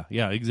 Oh, yeah.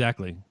 Yeah,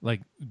 exactly.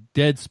 Like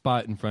dead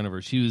spot in front of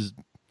her. She was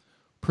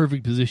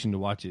perfect position to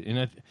watch it.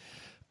 And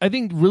I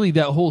think really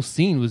that whole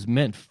scene was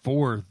meant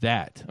for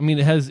that. I mean,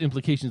 it has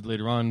implications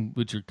later on,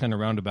 which are kind of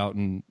roundabout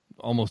and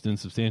almost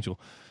insubstantial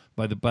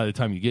by the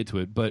time you get to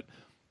it. But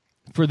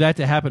for that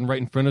to happen right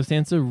in front of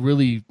Sansa,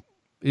 really,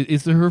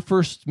 it's her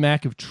first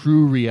smack of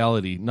true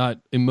reality, not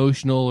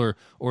emotional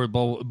or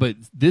but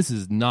this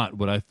is not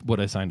what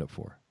I signed up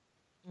for.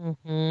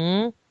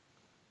 Mm-hmm.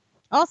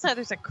 Also,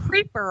 there's a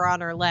creeper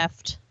on her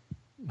left.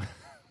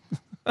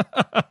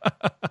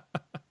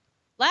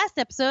 Last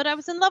episode, I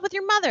was in love with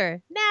your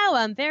mother. Now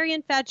I'm very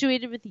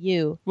infatuated with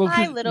you. Well,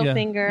 hi,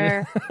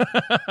 Littlefinger.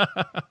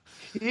 Yeah.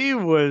 He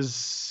was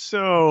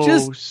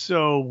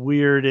so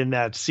weird in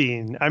that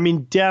scene. I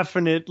mean,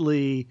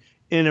 definitely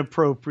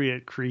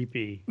inappropriate,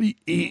 creepy.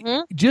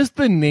 Just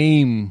the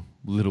name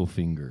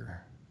Littlefinger.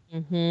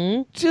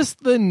 Mm-hmm.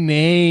 Just the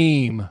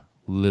name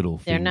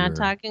Littlefinger. They're not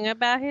talking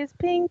about his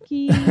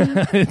pinky.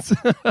 It's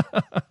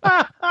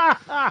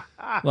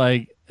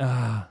like,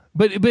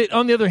 but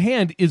on the other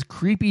hand, as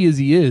creepy as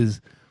he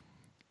is,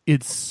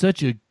 it's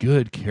such a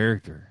good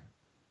character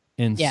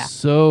and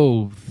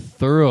so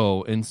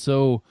thorough and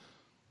so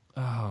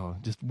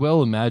just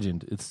well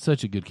imagined. It's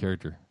such a good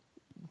character.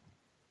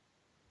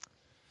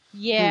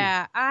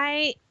 Yeah,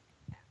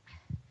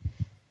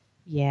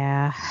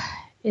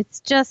 it's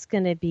just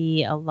going to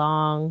be a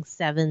long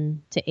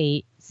 7 to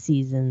 8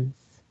 seasons.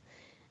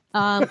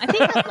 I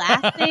think the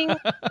last thing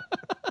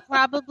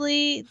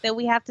probably that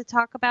we have to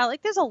talk about,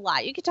 like there's a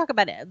lot. You could talk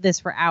about this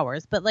for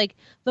hours, but like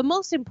the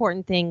most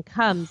important thing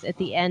comes at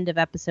the end of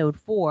episode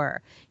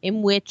 4,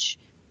 in which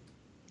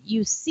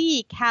you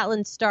see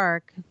Catelyn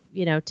Stark,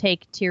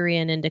 take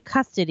Tyrion into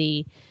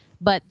custody.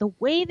 But the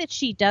way that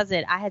she does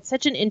it, I had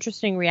such an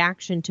interesting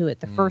reaction to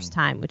it the first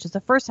time, which is the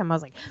first time I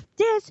was like,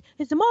 this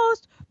is the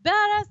most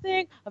badass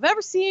thing I've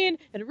ever seen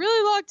in a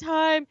really long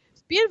time.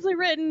 It's beautifully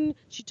written.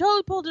 She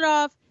totally pulled it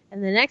off.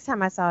 And the next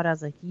time I saw it, I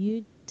was like,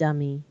 you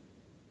dummy.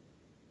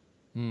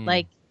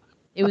 Like,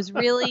 it was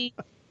really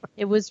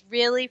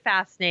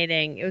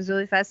fascinating. It was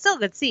really fast. Still a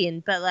good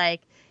scene, but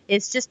like,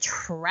 it's just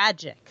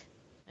tragic.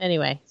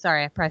 Anyway,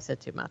 sorry, I probably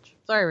said too much.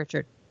 Sorry,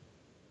 Richard.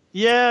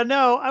 Yeah,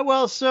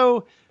 no,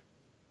 so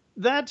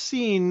that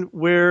scene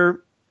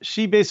where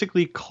she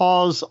basically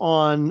calls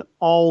on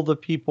all the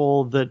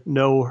people that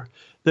know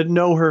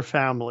her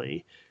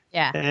family,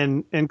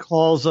 and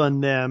calls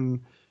on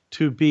them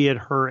to be at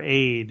her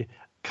aid,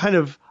 kind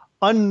of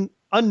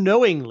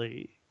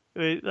unknowingly.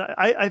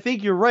 I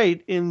think you're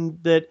right in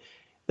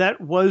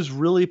that was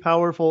really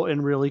powerful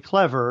and really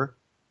clever.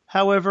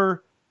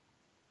 However,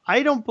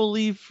 I don't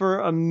believe for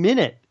a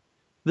minute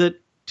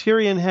that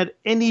Tyrion had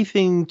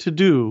anything to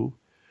do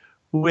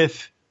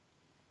with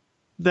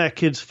that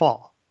kid's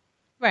fall.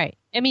 Right.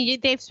 I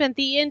mean, they've spent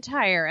the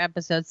entire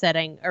episode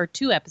setting, or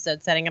 2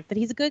 episodes setting up that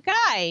he's a good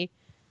guy.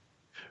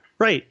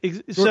 Right.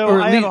 So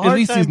or at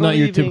least he's not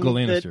your typical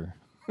Lannister.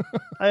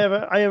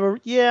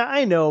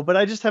 I know, but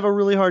I just have a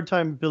really hard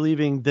time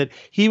believing that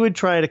he would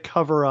try to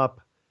cover up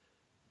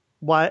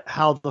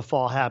how the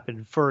fall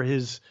happened for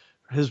his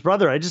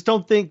brother. I just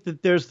don't think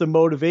that there's the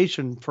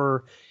motivation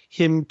for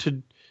him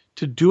to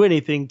do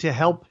anything to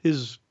help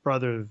his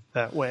brother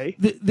that way.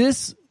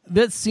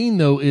 That scene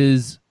though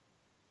is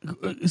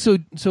so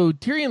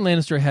Tyrion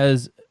Lannister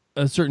has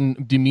a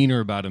certain demeanor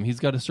about him. He's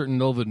got a certain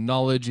level of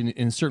knowledge and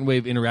a certain way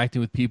of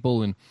interacting with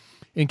people and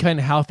kind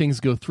of how things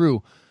go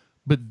through.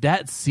 But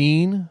that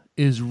scene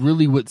is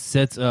really what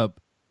sets up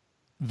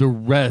the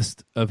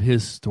rest of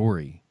his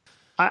story.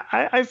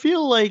 I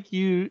feel like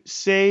you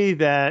say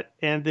that,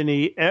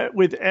 Anthony,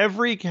 with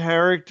every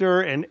character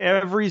and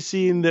every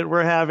scene that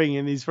we're having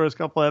in these first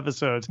couple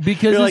episodes.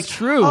 Because it's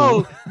true.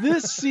 Oh,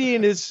 this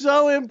scene is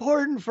so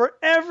important for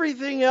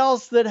everything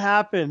else that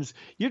happens.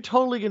 You're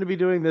totally going to be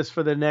doing this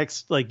for the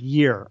next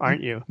year,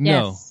 aren't you?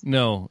 Yes.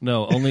 No.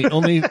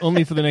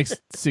 Only for the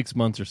next 6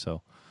 months or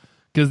so.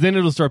 Because then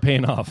it'll start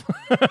paying off.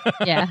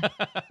 Yeah.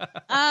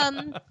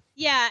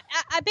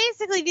 I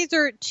basically, these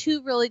are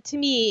 2 really, to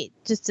me,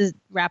 just to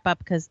wrap up,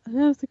 because I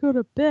have to go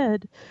to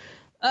bed.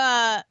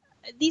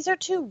 These are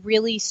 2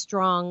 really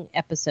strong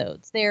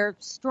episodes. They're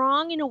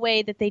strong in a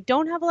way that they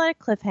don't have a lot of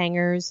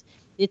cliffhangers.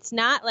 It's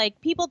not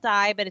like people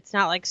die, but it's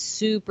not like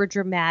super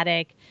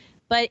dramatic.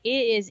 But it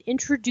is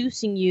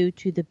introducing you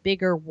to the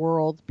bigger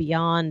world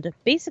beyond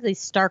basically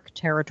Stark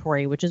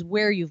territory, which is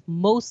where you've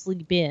mostly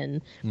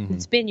been. Mm-hmm.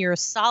 It's been your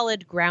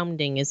solid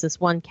grounding is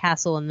this one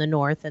castle in the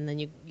north, and then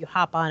you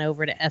hop on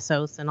over to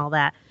Essos and all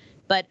that.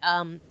 But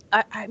I'm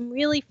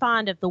really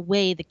fond of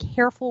the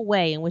careful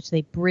way in which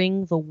they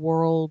bring the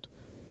world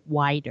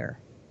wider,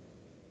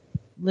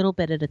 little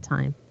bit at a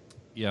time.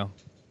 Yeah.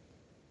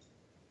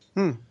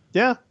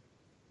 Yeah,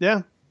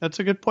 that's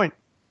a good point.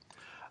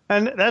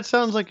 And that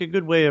sounds like a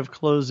good way of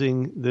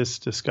closing this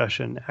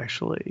discussion,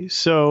 actually.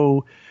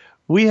 So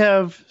we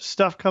have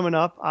stuff coming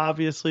up.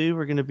 Obviously,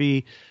 we're going to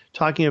be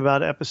talking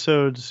about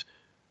episodes,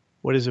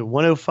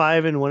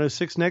 105 and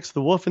 106 next,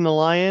 The Wolf and the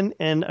Lion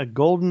and A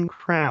Golden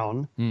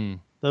Crown.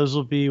 Those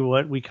will be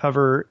what we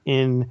cover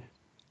in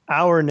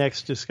our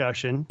next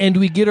discussion. And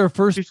we get our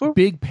first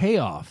big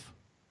payoff.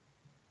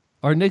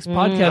 Our next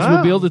podcast,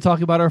 we'll be able to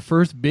talk about our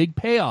first big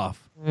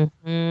payoff.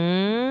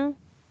 Mm-hmm.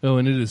 Oh,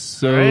 and it is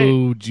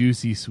so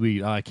juicy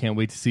sweet. Oh, I can't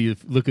wait to see the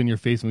look on your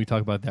face when we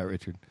talk about that,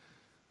 Richard.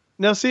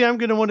 Now, see, I'm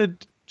going to want to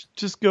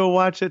just go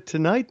watch it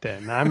tonight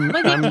then. I'm you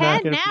not can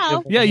gonna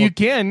now. Yeah, you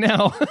can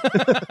now. You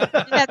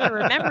just have to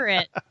remember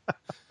it.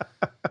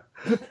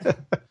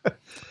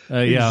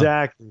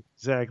 Yeah.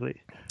 Exactly.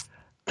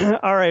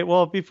 All right.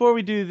 Well, before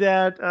we do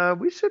that,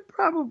 we should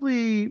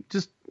probably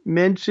just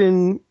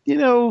mention,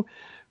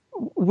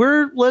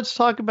 Let's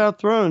Talk About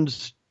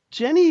Thrones.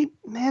 Jenny,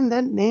 man,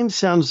 that name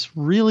sounds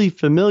really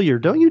familiar.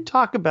 Don't you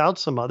talk about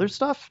some other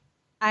stuff?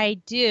 I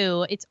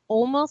do. It's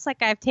almost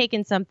like I've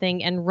taken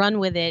something and run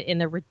with it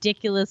in a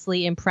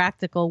ridiculously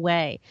impractical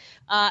way.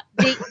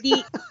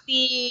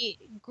 The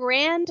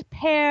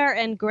grandpère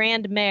and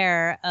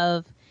grandmère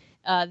of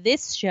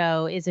this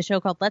show is a show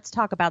called Let's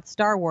Talk About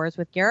Star Wars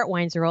with Garrett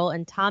Weinzierl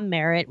and Tom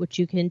Merritt, which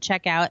you can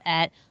check out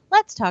at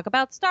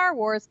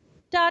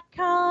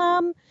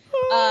letstalkaboutstarwars.com.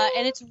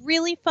 And it's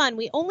really fun.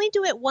 We only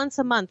do it once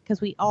a month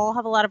because we all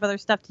have a lot of other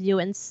stuff to do.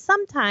 And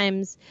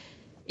sometimes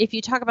if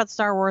you talk about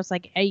Star Wars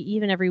like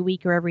even every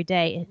week or every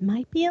day, it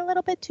might be a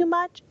little bit too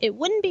much. It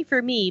wouldn't be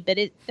for me, but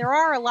there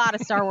are a lot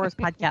of Star Wars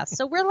podcasts.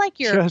 So we're like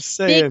your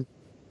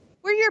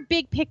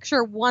big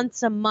picture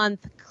once a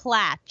month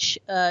clatch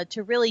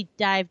to really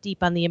dive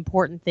deep on the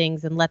important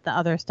things and let the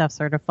other stuff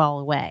sort of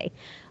fall away.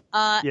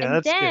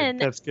 Good.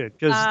 That's good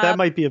because that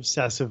might be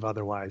obsessive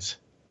otherwise.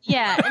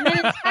 Yeah, and then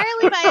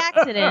entirely by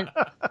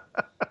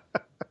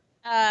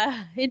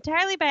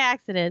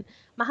accident,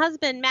 my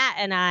husband Matt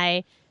and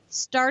I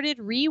started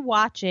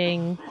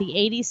rewatching the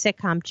 80s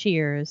sitcom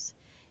Cheers,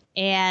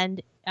 and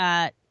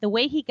the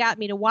way he got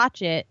me to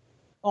watch it,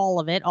 all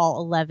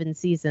 11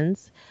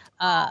 seasons,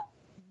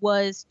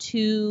 was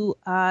to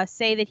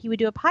say that he would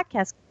do a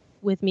podcast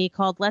with me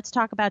called Let's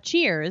Talk About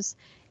Cheers,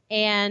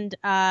 and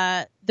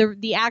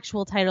the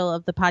actual title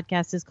of the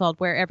podcast is called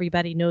Where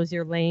Everybody Knows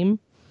You're Lame,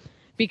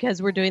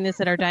 because we're doing this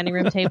at our dining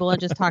room table and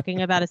just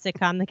talking about a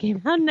sitcom that came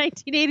out in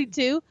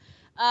 1982.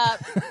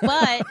 But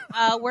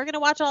we're going to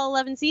watch all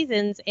 11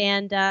 seasons.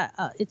 And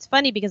it's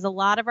funny because a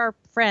lot of our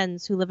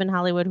friends who live in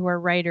Hollywood who are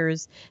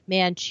writers,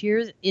 man,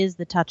 Cheers is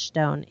the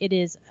touchstone. It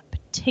is a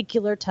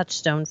particular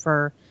touchstone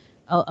for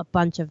a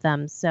bunch of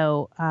them.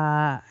 So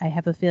I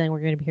have a feeling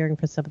we're going to be hearing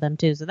from some of them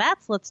too. So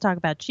that's Let's Talk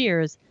About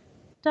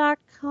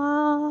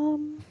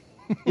Cheers.com.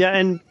 Yeah,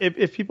 and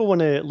if people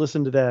want to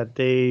listen to that,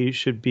 they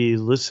should be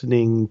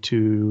listening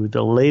to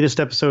the latest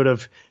episode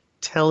of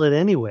Tell It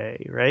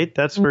Anyway, right?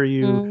 That's where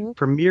you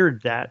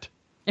premiered that.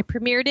 I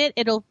premiered it.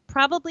 It'll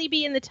probably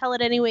be in the Tell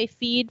It Anyway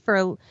feed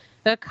for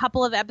a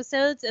couple of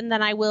episodes, and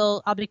then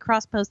I'll be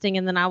cross-posting,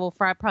 and then I will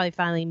probably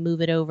finally move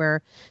it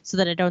over so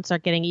that I don't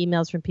start getting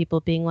emails from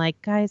people being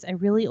like, guys, I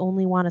really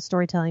only want a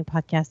storytelling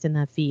podcast in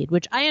that feed,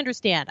 which I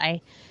understand.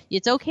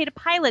 It's okay to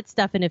pilot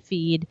stuff in a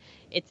feed.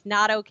 It's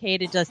not okay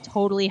to just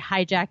totally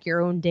hijack your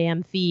own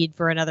damn feed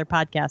for another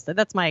podcast.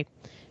 That's my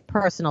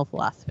personal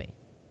philosophy.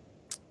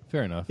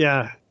 Fair enough.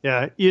 Yeah.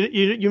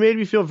 You made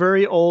me feel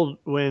very old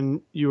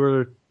when you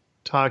were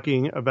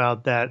talking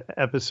about that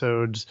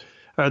episodes,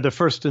 the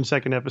first and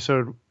second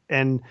episode,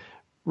 and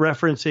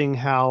referencing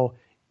how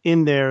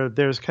in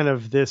there's kind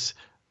of this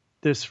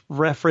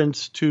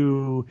reference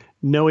to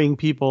knowing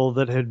people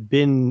that had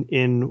been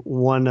in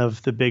one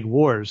of the big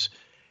wars.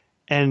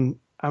 And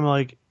I'm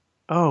like,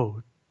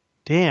 oh,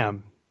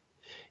 damn.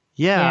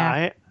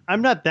 Yeah.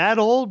 I'm not that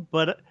old,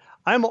 but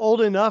I'm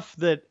old enough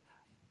that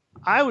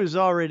I was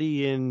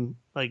already in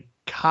like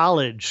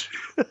college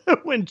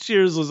when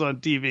Cheers was on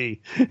TV.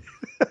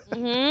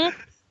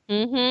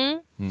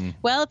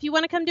 Well, if you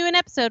want to come do an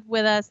episode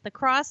with us, the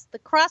cross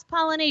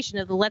pollination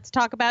of the Let's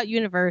Talk About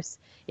universe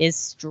is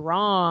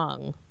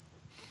strong.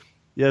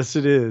 Yes,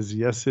 it is.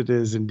 Yes, it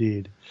is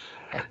indeed.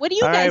 What do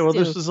you guys do? Well,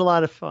 this was a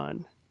lot of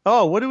fun.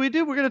 Oh, what do we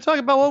do? We're going to talk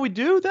about what we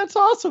do? That's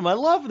awesome. I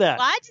love that.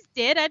 Well, I just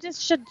did. I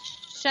just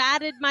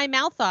shattered my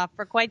mouth off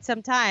for quite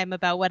some time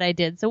about what I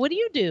did. So what do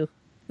you do?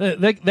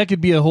 That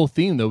could be a whole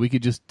theme, though. We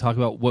could just talk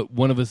about what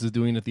one of us is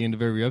doing at the end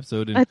of every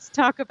episode. And... Let's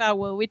talk about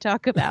what we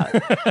talk about.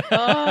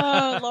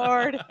 Oh,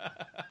 Lord.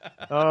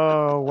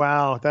 Oh,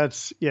 wow.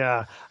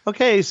 Yeah.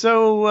 Okay,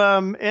 so,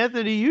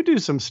 Anthony, you do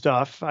some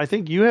stuff. I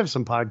think you have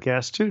some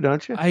podcasts, too,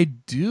 don't you? I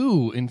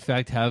do, in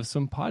fact, have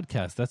some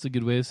podcasts. That's a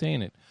good way of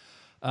saying it.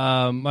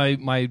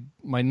 My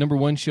number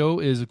one show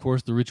is, of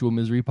course, the Ritual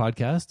Misery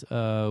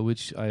podcast,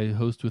 which I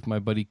host with my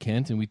buddy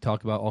Kent, and we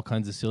talk about all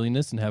kinds of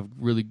silliness and have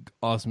really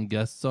awesome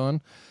guests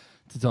on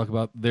to talk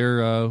about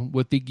their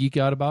what they geek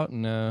out about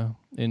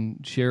and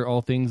share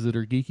all things that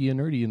are geeky and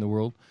nerdy in the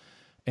world.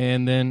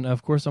 And then,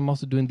 of course, I'm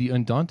also doing the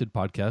Undaunted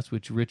podcast,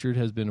 which Richard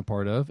has been a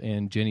part of,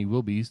 and Jenny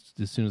will be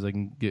as soon as I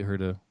can get her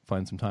to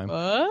find some time.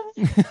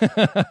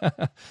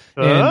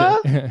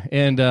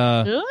 And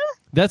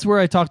that's where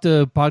I talk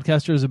to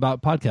podcasters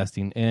about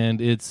podcasting,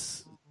 and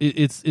it's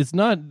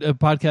not a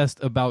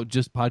podcast about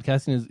just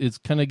podcasting. It's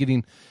kind of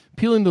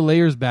peeling the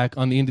layers back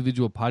on the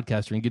individual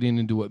podcaster and getting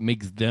into what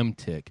makes them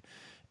tick.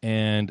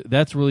 And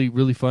that's really,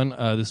 really fun.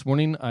 This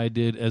morning I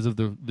did, as of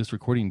this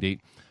recording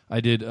date, I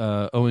did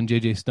Owen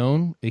J.J.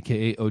 Stone,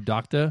 a.k.a.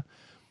 Odocta.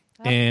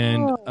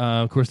 And,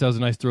 of course, that was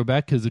a nice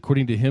throwback because,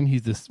 according to him,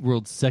 he's the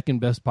world's second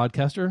best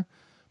podcaster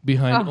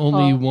behind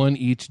only one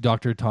each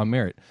Dr. Tom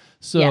Merritt.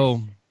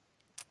 So,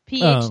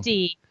 yes.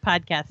 PhD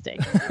podcasting.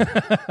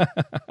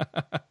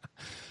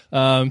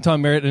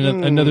 Tom Merritt,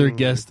 another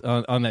guest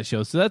on that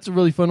show. So that's a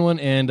really fun one,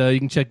 and you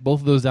can check both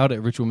of those out at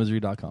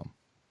ritualmisery.com.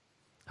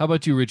 How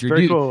about you, Richard?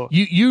 Very cool.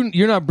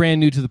 You're not brand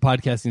new to the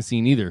podcasting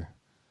scene either.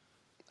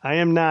 I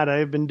am not. I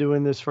have been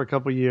doing this for a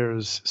couple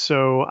years.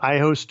 So I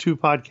host two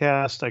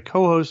podcasts. I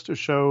co-host a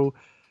show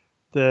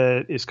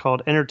that is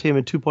called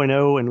Entertainment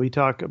 2.0, and we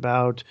talk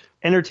about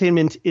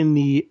entertainment in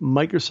the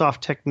Microsoft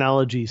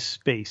technology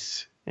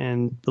space.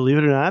 And believe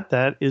it or not,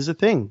 that is a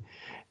thing.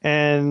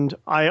 And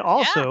I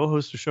also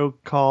host a show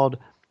called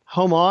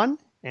Home On,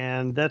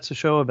 and that's a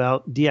show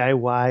about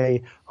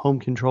DIY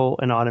home control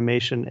and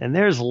automation. And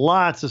there's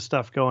lots of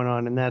stuff going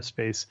on in that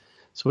space.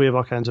 So we have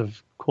all kinds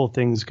of cool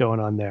things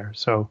going on there.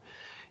 So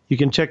you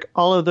can check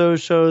all of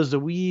those shows that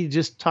we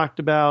just talked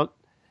about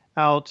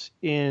out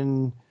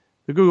in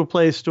the Google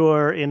Play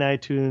Store, in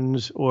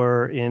iTunes,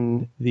 or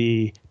in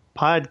the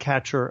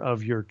podcatcher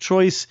of your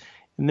choice.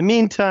 In the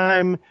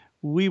meantime,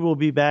 we will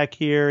be back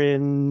here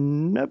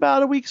in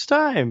about a week's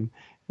time.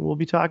 And we'll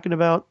be talking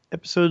about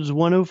episodes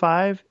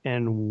 105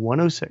 and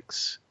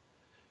 106.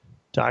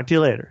 Talk to you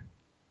later.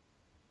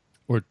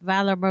 Or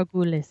Valor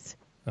Morgulis.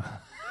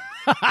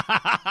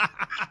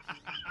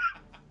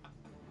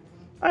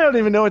 I don't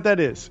even know what that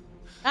is.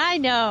 I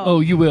know.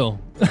 Oh, you will.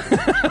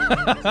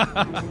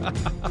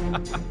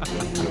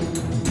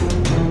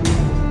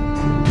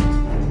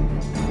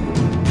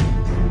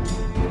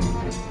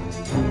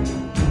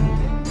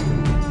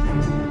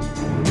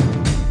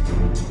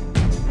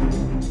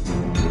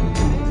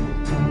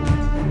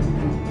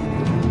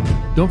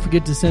 Don't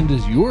forget to send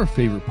us your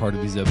favorite part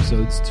of these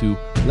episodes to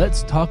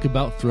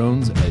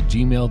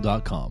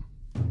letstalkaboutthrones@gmail.com.